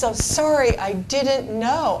 I'm so sorry, I didn't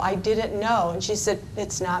know. And she said,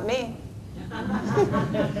 "It's not me.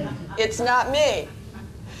 It's not me."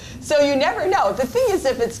 So you never know. The thing is,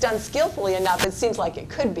 if it's done skillfully enough, it seems like it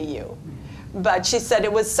could be you. But she said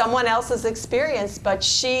it was someone else's experience, but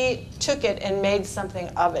she took it and made something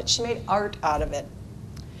of it. She made art out of it.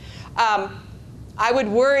 I would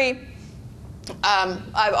worry,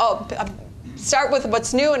 I'll start with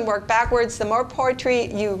what's new and work backwards. The more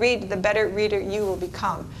poetry you read, the better reader you will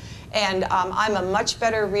become. And I'm a much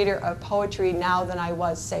better reader of poetry now than I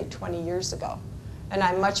was, say, 20 years ago. And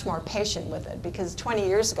I'm much more patient with it, because 20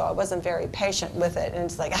 years ago I wasn't very patient with it. And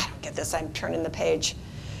it's like, I don't get this, I'm turning the page.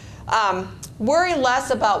 Worry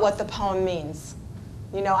less about what the poem means.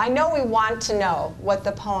 I know we want to know what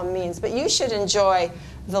the poem means, but you should enjoy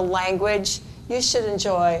the language, you should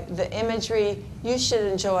enjoy the imagery, you should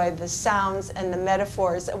enjoy the sounds and the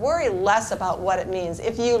metaphors. Worry less about what it means.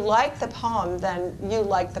 If you like the poem, then you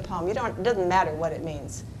like the poem. It doesn't matter what it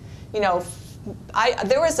means.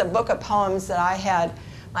 There was a book of poems that I had,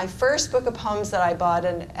 my first book of poems that I bought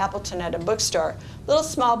in Appleton at a bookstore, little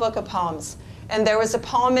small book of poems. And there was a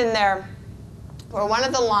poem in there where one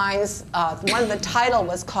of the lines, one of the title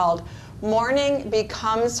was called "Morning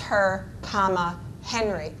Becomes Her,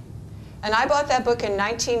 Henry." And I bought that book in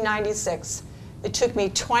 1996. It took me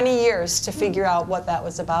 20 years to figure out what that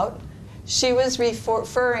was about. She was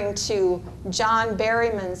referring to John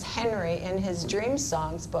Berryman's Henry in his Dream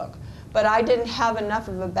Songs book. But I didn't have enough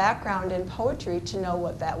of a background in poetry to know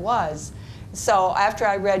what that was. So after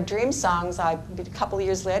I read Dream Songs, a couple of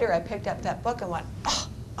years later, I picked up that book and went, "Oh,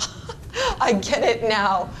 I get it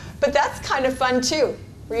now." But that's kind of fun too,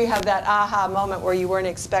 where you have that aha moment where you weren't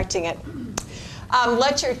expecting it.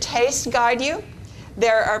 Let your taste guide you.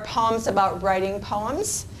 There are poems about writing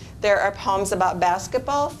poems. There are poems about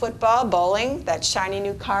basketball, football, bowling, that shiny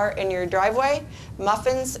new car in your driveway,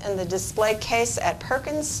 muffins in the display case at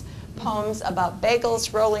Perkins, poems about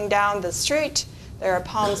bagels rolling down the street. There are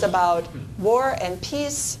poems about war and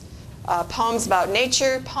peace, poems about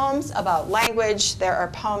nature, poems about language. There are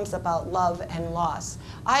poems about love and loss.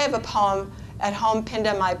 I have a poem at home pinned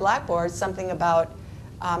on my blackboard, something about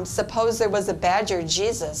suppose there was a badger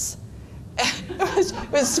Jesus.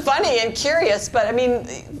 It was funny and curious, but I mean,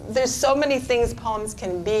 there's so many things poems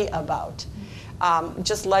can be about.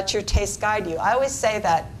 Just let your taste guide you. I always say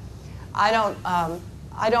that I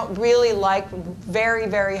don't really like very,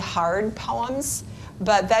 very hard poems,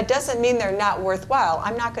 but that doesn't mean they're not worthwhile.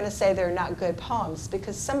 I'm not going to say they're not good poems,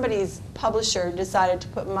 because somebody's publisher decided to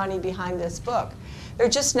put money behind this book. They're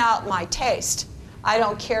just not my taste. I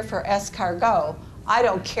don't care for escargot. I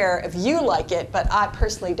don't care if you like it, but I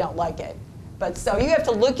personally don't like it. But so you have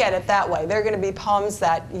to look at it that way. There are going to be poems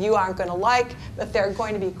that you aren't going to like, but there are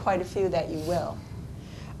going to be quite a few that you will.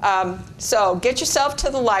 So get yourself to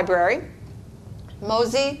the library.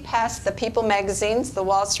 Mosey past the People magazines, the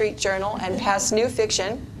Wall Street Journal, and past New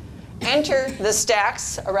Fiction. Enter the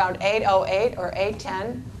stacks around 8:08 or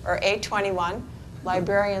 8:10 or 8:21.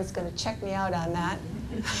 Librarian's going to check me out on that.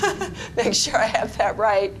 Make sure I have that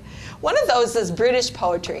right. One of those is British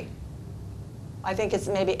poetry. I think it's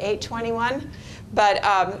maybe 8:21. But,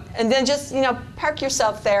 and then just, park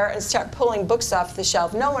yourself there and start pulling books off the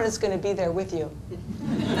shelf. No one is going to be there with you.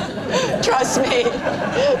 Trust me.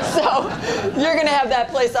 So you're going to have that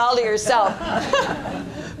place all to yourself.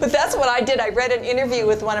 But that's what I did. I read an interview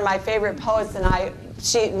with one of my favorite poets, and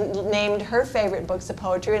she named her favorite books of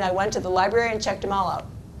poetry, and I went to the library and checked them all out.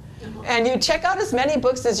 And you check out as many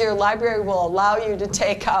books as your library will allow you to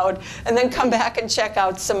take out, and then come back and check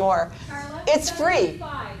out some more. Karla, It's free.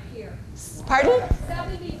 75 here. Pardon?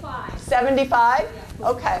 75. 75?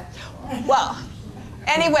 Okay. Well,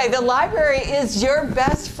 anyway, the library is your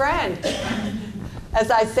best friend,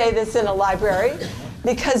 as I say this in a library,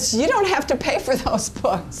 because you don't have to pay for those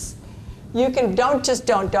books. You can, don't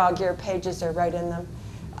dog your pages or write in them.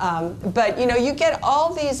 But you get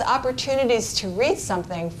all these opportunities to read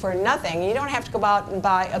something for nothing. You don't have to go out and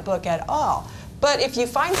buy a book at all. But if you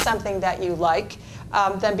find something that you like,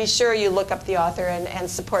 then be sure you look up the author and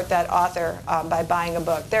support that author by buying a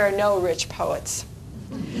book. There are no rich poets.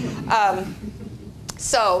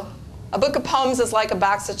 So a book of poems is like a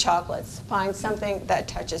box of chocolates. Find something that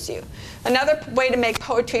touches you. Another way to make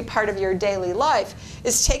poetry part of your daily life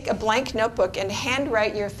is take a blank notebook and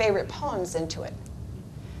handwrite your favorite poems into it.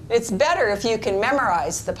 It's better if you can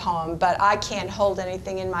memorize the poem, but I can't hold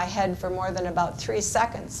anything in my head for more than about 3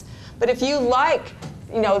 seconds. But if you like,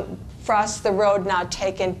 Frost the Road Not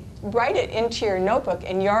Taken, write it into your notebook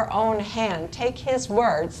in your own hand. Take his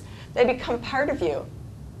words. They become part of you.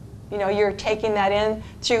 You're taking that in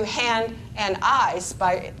through hand and eyes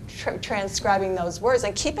by transcribing those words.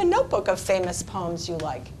 And keep a notebook of famous poems you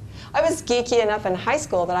like. I was geeky enough in high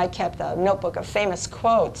school that I kept a notebook of famous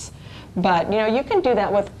quotes. But you can do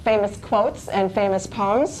that with famous quotes and famous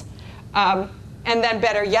poems, and then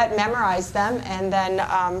better yet, memorize them and then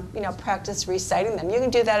practice reciting them. You can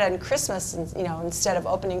do that on Christmas. Instead of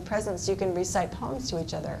opening presents, you can recite poems to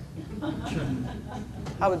each other.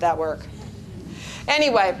 How would that work?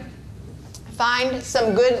 Anyway, find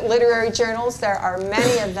some good literary journals. There are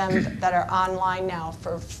many of them that are online now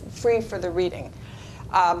for free for the reading.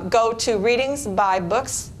 Go to Readings, buy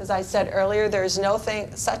books. As I said earlier, there's no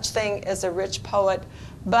such thing as a rich poet.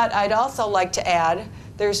 But I'd also like to add,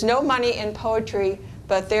 there's no money in poetry,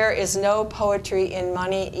 but there is no poetry in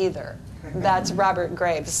money either. That's Robert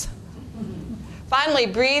Graves. Finally,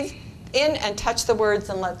 breathe in and touch the words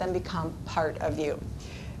and let them become part of you.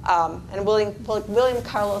 And William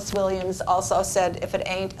Carlos Williams also said, if it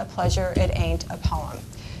ain't a pleasure, it ain't a poem.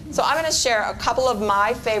 So I'm going to share a couple of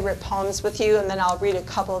my favorite poems with you, and then I'll read a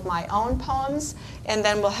couple of my own poems, and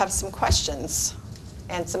then we'll have some questions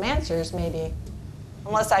and some answers, maybe.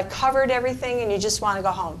 Unless I've covered everything and you just want to go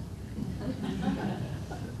home.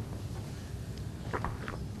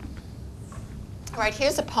 All right,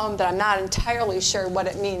 here's a poem that I'm not entirely sure what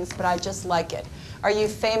it means, but I just like it. Are you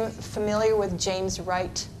familiar with James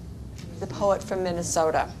Wright, the poet from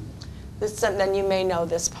Minnesota? Then you may know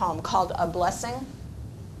this poem called A Blessing.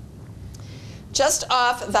 Just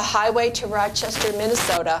off the highway to Rochester,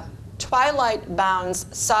 Minnesota, twilight bounds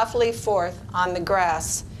softly forth on the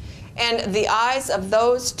grass, and the eyes of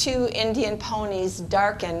those 2 Indian ponies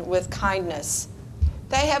darken with kindness.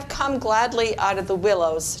 They have come gladly out of the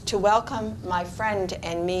willows to welcome my friend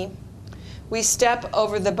and me. We step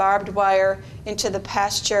over the barbed wire into the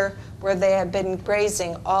pasture where they have been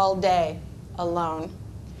grazing all day alone.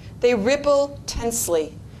 They ripple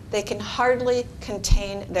tensely. They can hardly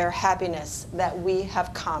contain their happiness that we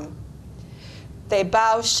have come. They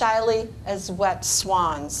bow shyly as wet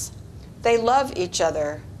swans. They love each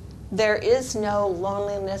other. There is no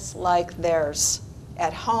loneliness like theirs.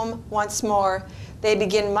 At home once more, they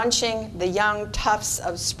begin munching the young tufts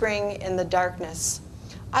of spring in the darkness.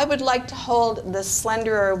 I would like to hold the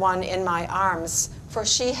slenderer one in my arms, for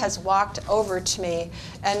she has walked over to me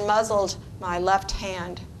and muzzled my left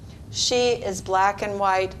hand. She is black and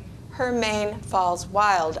white. Her mane falls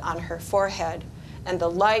wild on her forehead, and the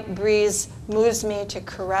light breeze moves me to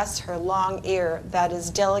caress her long ear that is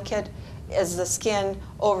delicate as the skin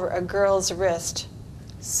over a girl's wrist.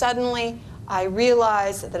 Suddenly, I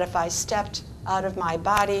realize that if I stepped out of my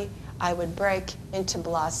body, I would break into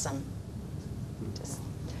blossom. Just,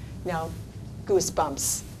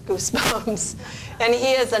 goosebumps, goosebumps. And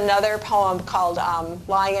he has another poem called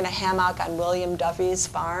Lying in a Hammock on William Duffy's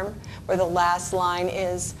Farm, where the last line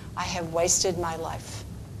is, I have wasted my life.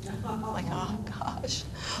 Like, oh gosh.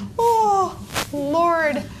 Oh,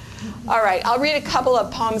 Lord. All right, I'll read a couple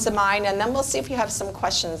of poems of mine, and then we'll see if you have some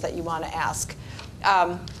questions that you want to ask.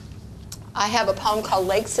 I have a poem called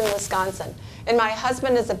Lakes in Wisconsin. And my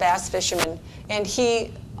husband is a bass fisherman, and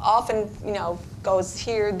he often, goes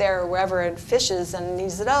here, there, or wherever and fishes. And he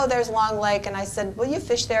said, oh, there's Long Lake. And I said, well, you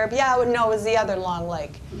fish there? But yeah, no, it was the other Long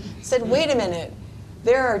Lake. He said, wait a minute.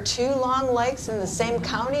 There are 2 Long Lakes in the same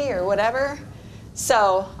county or whatever?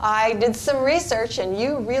 So I did some research, and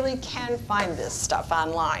you really can find this stuff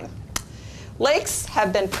online. Lakes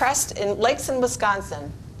have been pressed in lakes in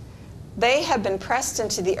Wisconsin. They have been pressed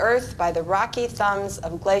into the earth by the rocky thumbs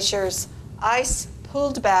of glaciers, ice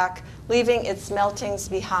pulled back, leaving its meltings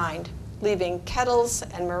behind, leaving kettles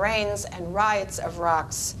and moraines and riots of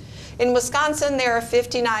rocks. In Wisconsin, there are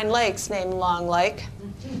 59 lakes named Long Lake,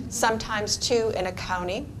 sometimes 2 in a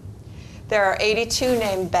county. There are 82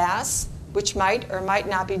 named Bass, which might or might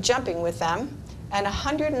not be jumping with them, and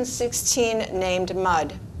 116 named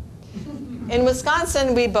Mud. In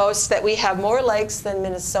Wisconsin, we boast that we have more lakes than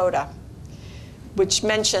Minnesota, which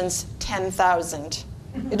mentions 10,000.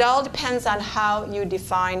 It all depends on how you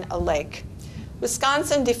define a lake.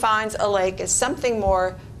 Wisconsin defines a lake as something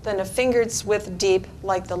more than a finger's width deep,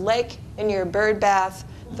 like the lake in your bird bath,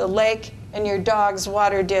 the lake in your dog's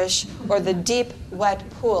water dish, or the deep, wet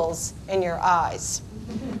pools in your eyes.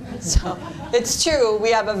 So it's true,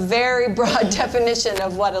 we have a very broad definition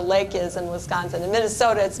of what a lake is in Wisconsin. In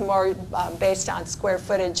Minnesota, it's more based on square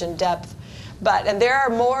footage and depth. And there are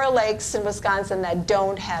more lakes in Wisconsin that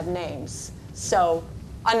don't have names. So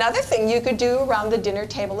another thing you could do around the dinner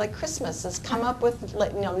table at Christmas is come up with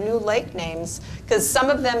new lake names, because some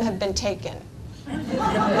of them have been taken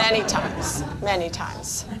many times, many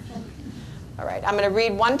times. All right, I'm going to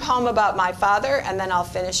read one poem about my father, and then I'll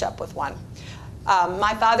finish up with one.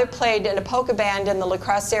 My father played in a polka band in the La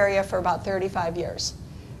Crosse area for about 35 years.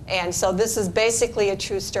 And so this is basically a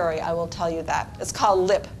true story, I will tell you that. It's called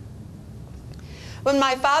Lip. When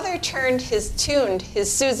my father tuned his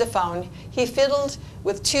sousaphone, he fiddled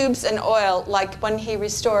with tubes and oil like when he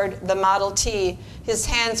restored the Model T, his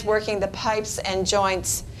hands working the pipes and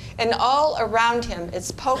joints. And all around him,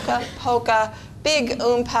 it's polka, polka, big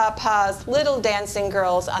pa-pas, little dancing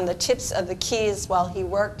girls on the tips of the keys while he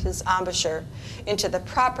worked his embouchure into the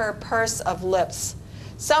proper purse of lips.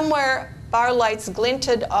 Somewhere, bar lights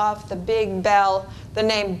glinted off the big bell, the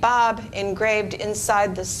name Bob engraved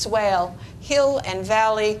inside the swale, hill and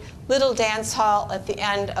valley, little dance hall at the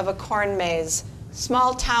end of a corn maze,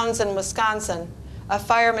 small towns in Wisconsin, a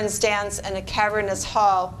fireman's dance and a cavernous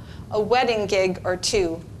hall, a wedding gig or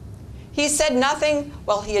two. He said nothing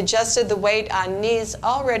while he adjusted the weight on knees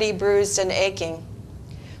already bruised and aching.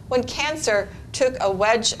 When cancer took a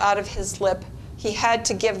wedge out of his lip, he had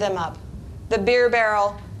to give them up. The beer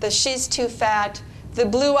barrel, the she's too fat, the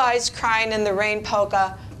blue eyes crying in the rain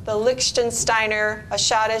polka, the Liechtensteiner, a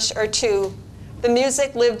schottisch or two. The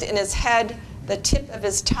music lived in his head, the tip of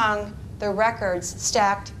his tongue, the records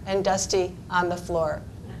stacked and dusty on the floor.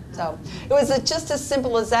 So it was just as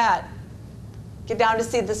simple as that. Get down to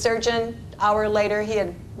see the surgeon. Hour later, he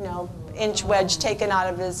had, inch wedge taken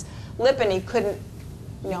out of his lip, and he couldn't,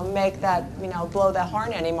 make that, blow that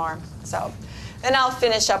horn anymore. So, then I'll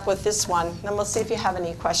finish up with this one, and we'll see if you have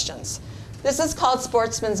any questions. This is called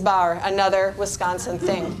Sportsman's Bar, another Wisconsin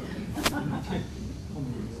thing.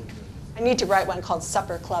 I need to write one called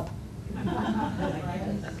Supper Club.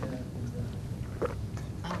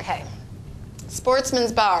 Okay,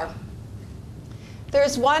 Sportsman's Bar.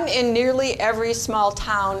 There's one in nearly every small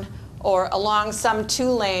town or along some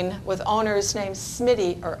two-lane with owners named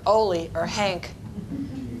Smitty or Ole or Hank.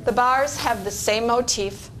 The bars have the same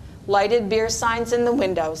motif, lighted beer signs in the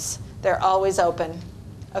windows. They're always open.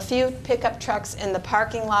 A few pickup trucks in the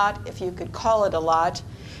parking lot, if you could call it a lot,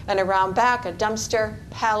 and around back a dumpster,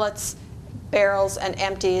 pallets, barrels and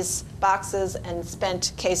empties, boxes and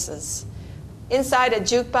spent cases. Inside a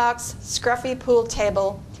jukebox, scruffy pool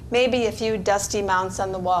table, maybe a few dusty mounts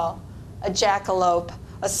on the wall, a jackalope,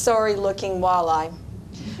 a sorry-looking walleye.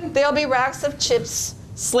 There'll be racks of chips,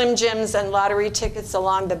 Slim Jims, and lottery tickets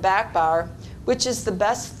along the back bar, which is the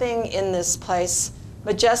best thing in this place.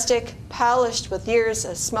 Majestic, polished with years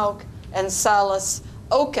of smoke and solace,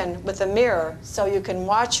 oaken with a mirror so you can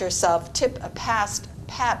watch yourself tip a Pabst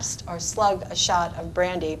or slug a shot of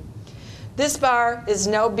brandy. This bar is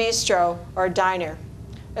no bistro or diner.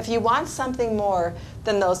 If you want something more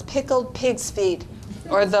than those pickled pig's feet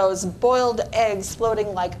or those boiled eggs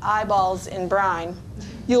floating like eyeballs in brine,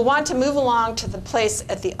 you'll want to move along to the place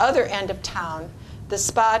at the other end of town, the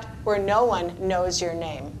spot where no one knows your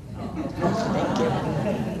name. Thank you.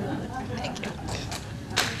 Thank you.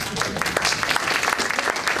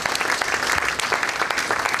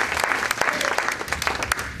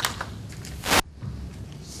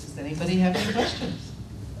 Does anybody have any questions?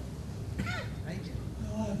 No,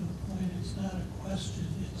 I have a point. It's not a question.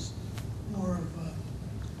 It's more of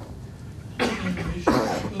a generation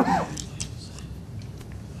of ability, I'd like to say.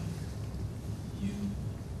 You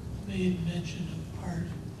made mention of art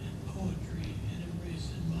and poetry, and it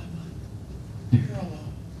raised in my mind parallel.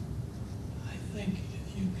 I think if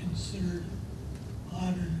you considered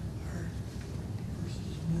modern art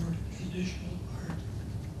versus more traditional art,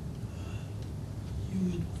 you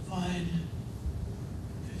would find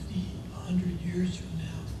 50, 100 years from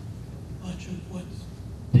now, much of what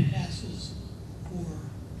passes for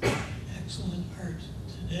excellent art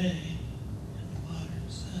today in the modern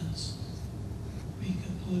sense will be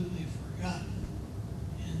completely forgotten,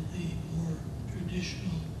 and the more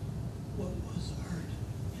traditional, what was art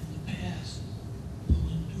in the past, will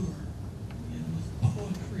endure. And with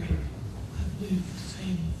poetry, I believe the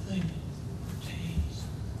same thing pertains.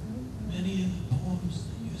 Many of the poems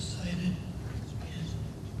that you cited and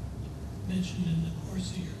mentioned in the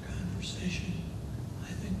course of your conversation,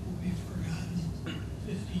 I think will be forgotten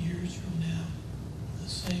 50 years from now the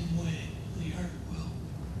same way the art will.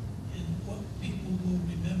 And what people will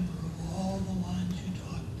remember of all the lines you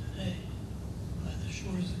taught today by the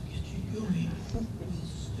shores of Gitchigumi will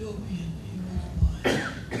still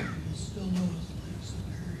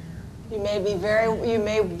You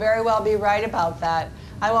may very well be right about that.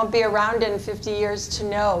 I won't be around in 50 years to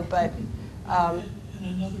know, but. And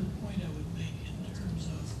another point I would make in terms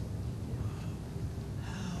of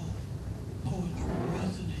how poetry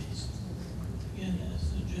resonates, again,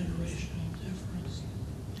 is the generational difference.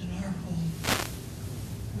 In our home,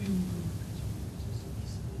 we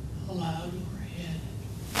were allowed or had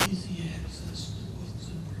easy access to books,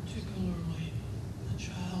 and particularly the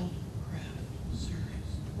Child Craft series.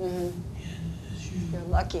 Mm-hmm. And as you You're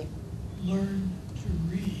lucky. learn to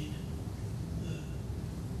read, the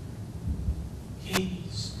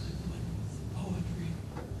cadence that went with the poetry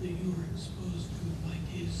that you were exposed to, in my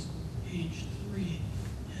case, age 3,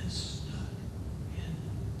 has stuck. And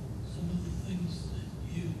some of the things that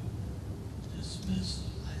you dismissed,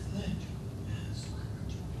 I think, as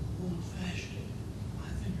old-fashioned, I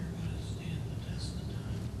think are going to stand the test of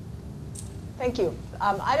time. Thank you.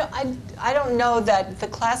 I don't know that the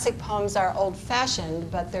classic poems are old-fashioned,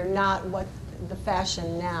 but they're not what the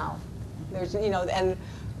fashion now. There's, and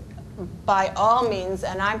by all means,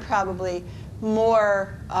 and I'm probably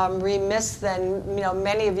more remiss than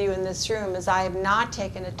many of you in this room, is I have not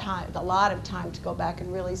taken a lot of time to go back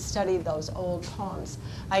and really study those old poems.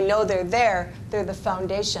 I know they're there. They're the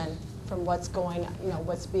foundation from what's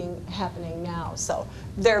happening now. So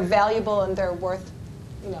they're valuable and they're worth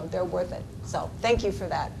it. So thank you for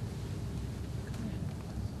that.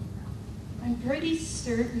 I'm pretty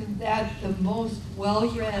certain that the most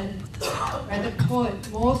well-read, or the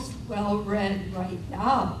poet most well-read right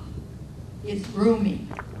now is Rumi.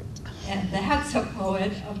 And that's a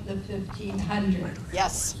poet of the 1500s.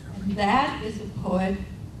 Yes. And that is a poet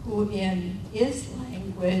who in his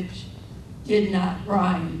language did not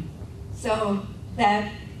rhyme. So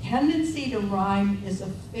that tendency to rhyme is a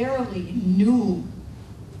fairly new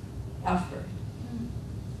effort.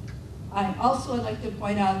 I also would like to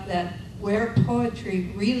point out that where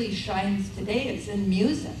poetry really shines today is in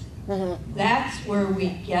music. Mm-hmm. That's where we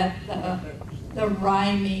get the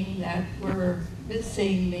rhyming that we're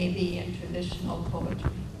missing maybe in traditional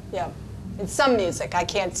poetry. Yeah, in some music. I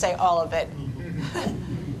can't say all of it.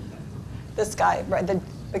 This guy, right,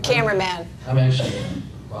 the cameraman. I'm actually going to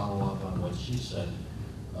follow up on what she said.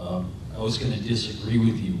 I was going to disagree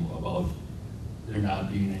with you about there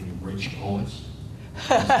not being any rich poets.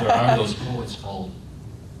 There are those poets called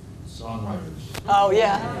songwriters. Oh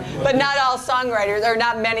yeah, but not all songwriters, or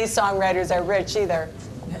not many songwriters are rich either.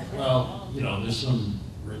 Well, there's some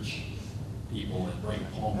rich people that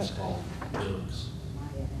write poems called lyrics.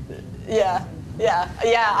 Yeah.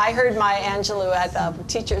 I heard Maya Angelou at the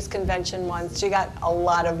teachers' convention once. She got a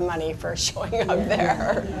lot of money for showing up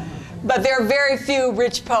there. But there are very few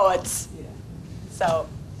rich poets. So,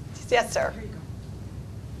 yes, sir.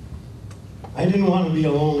 I didn't want to be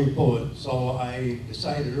a lonely poet, so I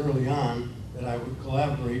decided early on that I would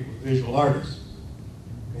collaborate with visual artists.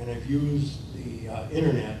 And I've used the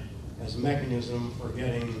internet as a mechanism for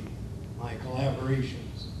getting my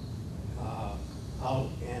collaborations out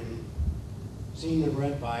and seen and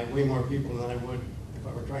read by way more people than I would if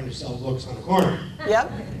I were trying to sell books on a corner.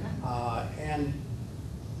 Yep. And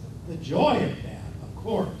the joy of that, of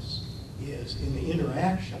course, is in the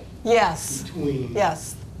interaction between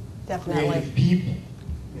definitely. creative people.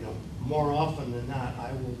 More often than not,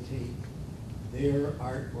 I will take their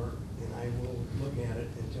artwork and I will look at it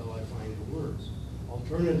until I find the words.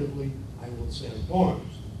 Alternatively, I will send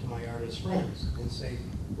poems to my artist friends and say,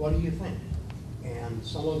 what do you think? And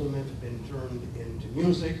some of them have been turned into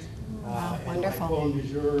music. And my Poem du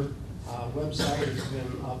Jour website has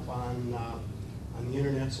been up on the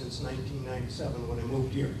internet since 1997 when I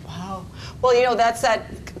moved here. Wow. Well, that's that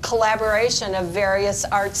collaboration of various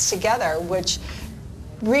arts together, which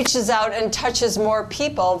reaches out and touches more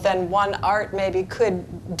people than one art maybe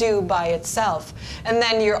could do by itself. And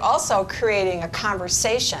then you're also creating a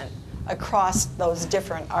conversation across those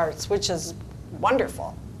different arts, which is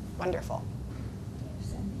wonderful, wonderful.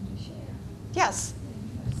 Something to share. Yes.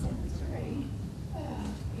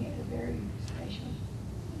 We had a very special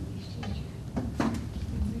English teacher.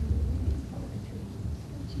 When we were reading poetry,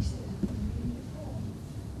 and she said, when you're reading a poem,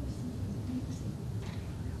 listen to the music.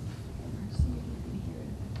 And see if you can hear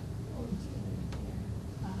the words that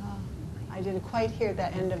are there. I didn't quite hear the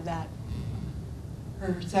end of that.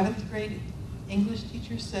 Her 7th grade English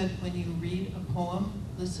teacher said, when you read a poem,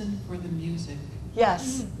 listen for the music.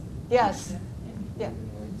 Yes. Yes. Yeah.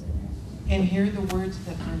 And hear the words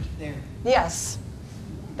that aren't there. Yes.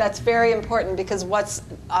 That's very important because what's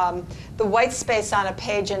the white space on a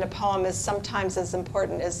page in a poem is sometimes as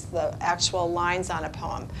important as the actual lines on a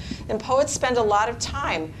poem. And poets spend a lot of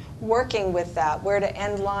time working with that, where to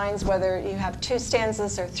end lines, whether you have 2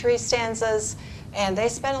 stanzas or 3 stanzas, and they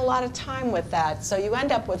spend a lot of time with that. So you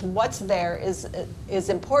end up with what's there is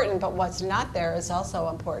important, but what's not there is also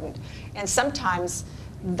important. And sometimes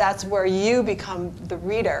that's where you become the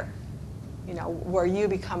reader, you know, where you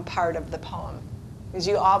become part of the poem, because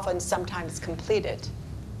you often sometimes complete it.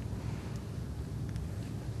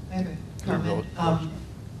 I have a comment.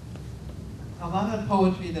 A lot of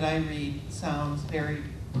poetry that I read sounds very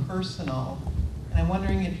personal, and I'm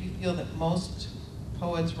wondering if you feel that most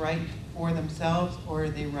poets write for themselves or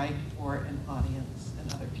they write for an audience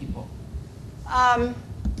and other people.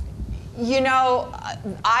 You know,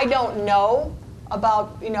 I don't know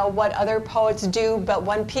about, you know, what other poets do, but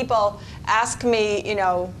when people ask me, you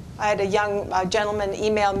know, I had a young gentleman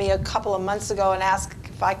email me a couple of months ago and ask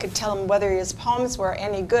if I could tell him whether his poems were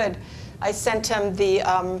any good. I sent him the,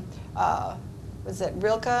 was it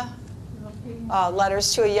Rilke?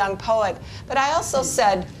 Letters to a Young Poet. But I also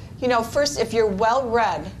said, you know, first, if you're well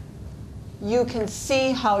read, you can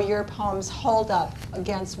see how your poems hold up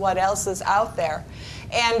against what else is out there.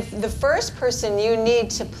 And the first person you need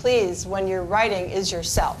to please when you're writing is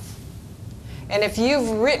yourself. And if you've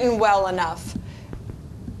written well enough,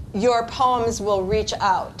 your poems will reach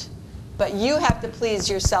out. But you have to please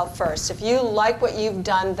yourself first. If you like what you've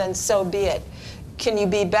done, then so be it. Can you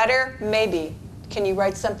be better? Maybe. Can you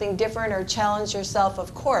write something different or challenge yourself?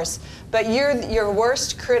 Of course. But you're your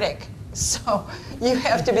worst critic. So you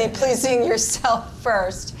have to be pleasing yourself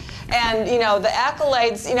first. And, you know, the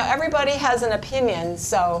accolades, you know, everybody has an opinion.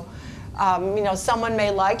 So, you know, someone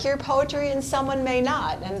may like your poetry and someone may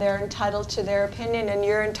not. And they're entitled to their opinion, and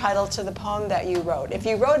you're entitled to the poem that you wrote. If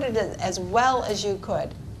you wrote it as well as you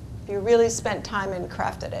could, if you really spent time and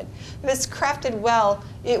crafted it. If it's crafted well,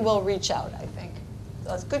 it will reach out, I think.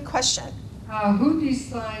 So it's a good question. Who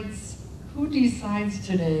decides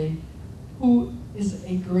today who is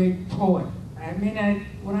a great poet? I mean,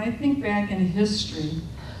 when I think back in history,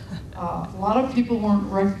 a lot of people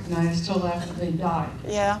weren't recognized till after they died.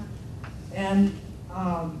 Yeah. And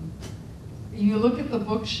you look at the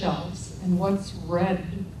bookshelves and what's read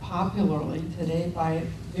popularly today by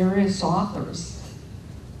various authors.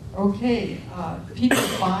 Okay, people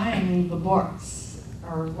buying the books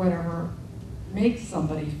or whatever makes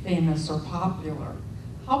somebody famous or popular.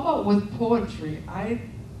 How about with poetry? I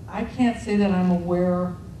can't say that I'm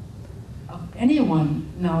aware of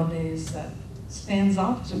anyone nowadays that stands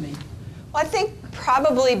out to me. Well, I think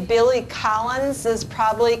probably Billy Collins is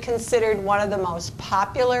probably considered one of the most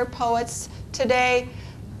popular poets today,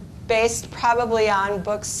 based probably on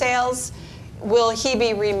book sales. Will he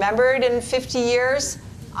be remembered in 50 years?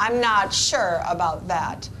 I'm not sure about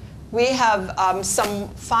that. We have some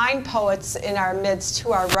fine poets in our midst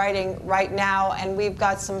who are writing right now, and we've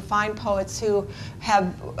got some fine poets who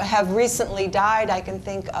have recently died. I can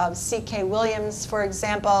think of C.K. Williams, for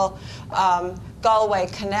example, Galway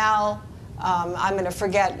Canal. I'm going to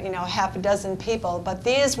forget, you know, half a dozen people, but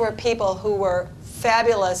these were people who were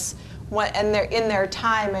fabulous in their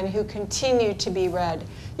time and who continue to be read.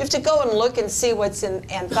 You have to go and look and see what's in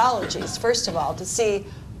anthologies, first of all, to see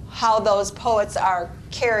how those poets are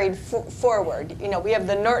carried forward. You know, we have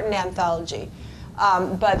the Norton anthology,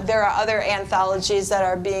 but there are other anthologies that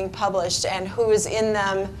are being published and who is in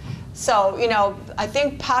them. So, you know, I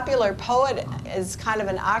think popular poet is kind of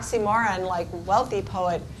an oxymoron, like wealthy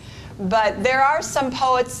poet. But there are some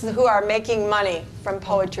poets who are making money from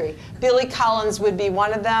poetry. Billy Collins would be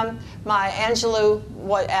one of them. Maya Angelou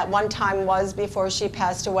at one time was before she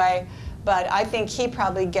passed away. But I think he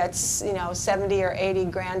probably gets, you know, 70 or 80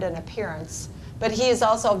 grand an appearance. But he is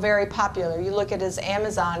also very popular. You look at his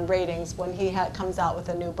Amazon ratings when he comes out with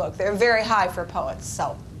a new book. They're very high for poets,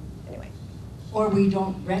 so anyway. Or we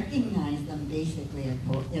don't recognize them basically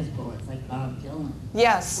as poets, like Bob Dylan.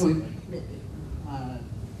 Yes.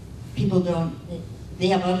 People don't, they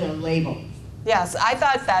have other labels. Yes, I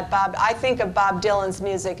thought that, Bob. I think of Bob Dylan's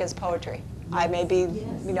music as poetry. I may be,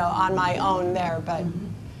 you know, on my own there, but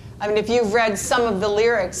I mean, if you've read some of the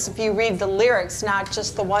lyrics, if you read the lyrics, not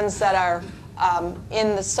just the ones that are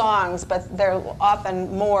in the songs, but there are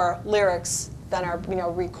often more lyrics than are, you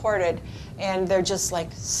know, recorded, and they're just like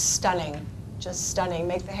stunning, just stunning.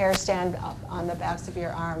 Make the hair stand up on the backs of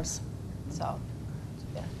your arms. So,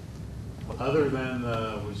 yeah. Other than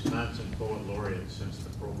the Wisconsin Poet Laureate, since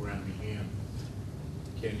the program began,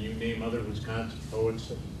 can you name other Wisconsin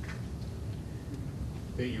poets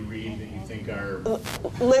that you read that you think are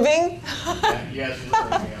living? Yes, living.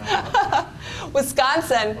 Yeah.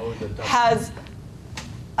 Wisconsin has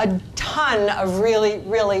a ton of really,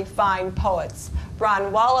 really fine poets.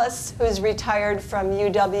 Ron Wallace, who's retired from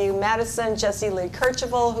UW-Madison, Jesse Lee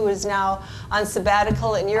Kercheval, who is now on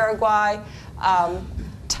sabbatical in Uruguay,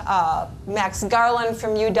 Max Garland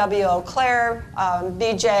from UW-Eau Claire,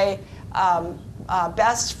 BJ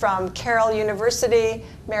Best from Carroll University,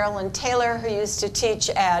 Marilyn Taylor, who used to teach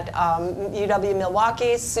at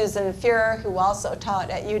UW-Milwaukee, Susan Fuhrer, who also taught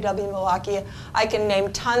at UW-Milwaukee. I can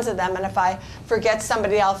name tons of them, and if I forget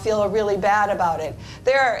somebody, I'll feel really bad about it.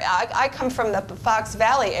 I come from the Fox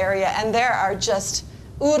Valley area, and there are just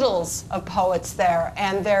oodles of poets there,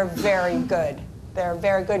 and they're very good. They're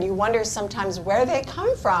very good. You wonder sometimes where they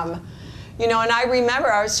come from. You know, and I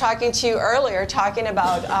remember I was talking to you earlier, talking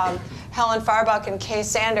about Helen Farbuck and Kay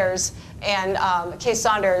Saunders and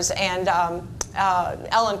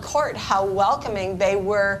Ellen Court, how welcoming they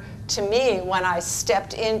were to me when I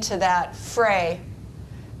stepped into that fray,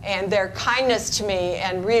 and their kindness to me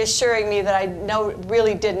and reassuring me that I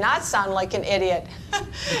really did not sound like an idiot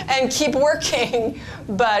and keep working.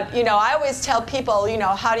 But, you know, I always tell people, you know,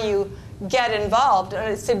 how do you get involved? And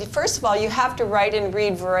I said, first of all, you have to write and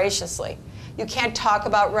read voraciously. You can't talk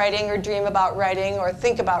about writing or dream about writing or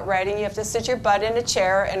think about writing. You have to sit your butt in a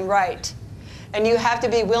chair and write. And you have to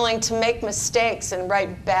be willing to make mistakes and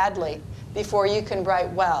write badly before you can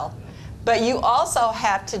write well. But you also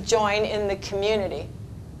have to join in the community.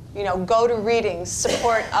 You know, go to readings,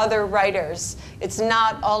 support other writers. It's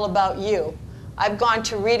not all about you. I've gone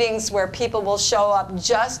to readings where people will show up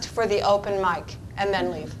just for the open mic and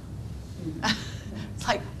then leave. It's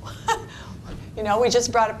like, you know, we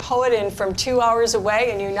just brought a poet in from 2 hours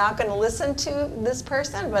away and you're not going to listen to this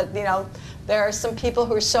person? But, you know, there are some people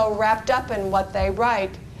who are so wrapped up in what they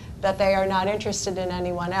write that they are not interested in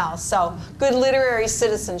anyone else. So, good literary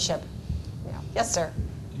citizenship. Yeah. Yes, sir?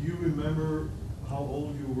 Do you remember how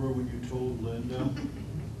old you were when you told Linda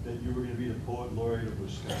that you were going to be the poet laureate of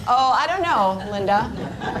Wisconsin? Oh, I don't know, Linda.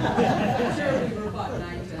 Sure, we were about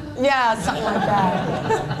 9, 10. Yeah, something like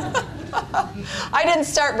that. I didn't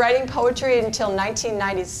start writing poetry until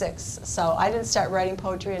 1996, so I didn't start writing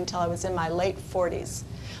poetry until I was in my late 40s.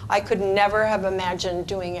 I could never have imagined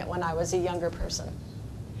doing it when I was a younger person.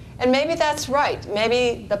 And maybe that's right.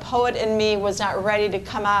 Maybe the poet in me was not ready to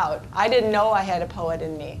come out. I didn't know I had a poet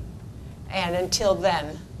in me, and until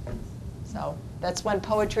then. So that's when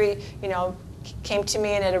poetry, you know, came to me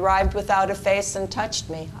and it arrived without a face and touched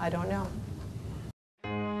me. I don't know.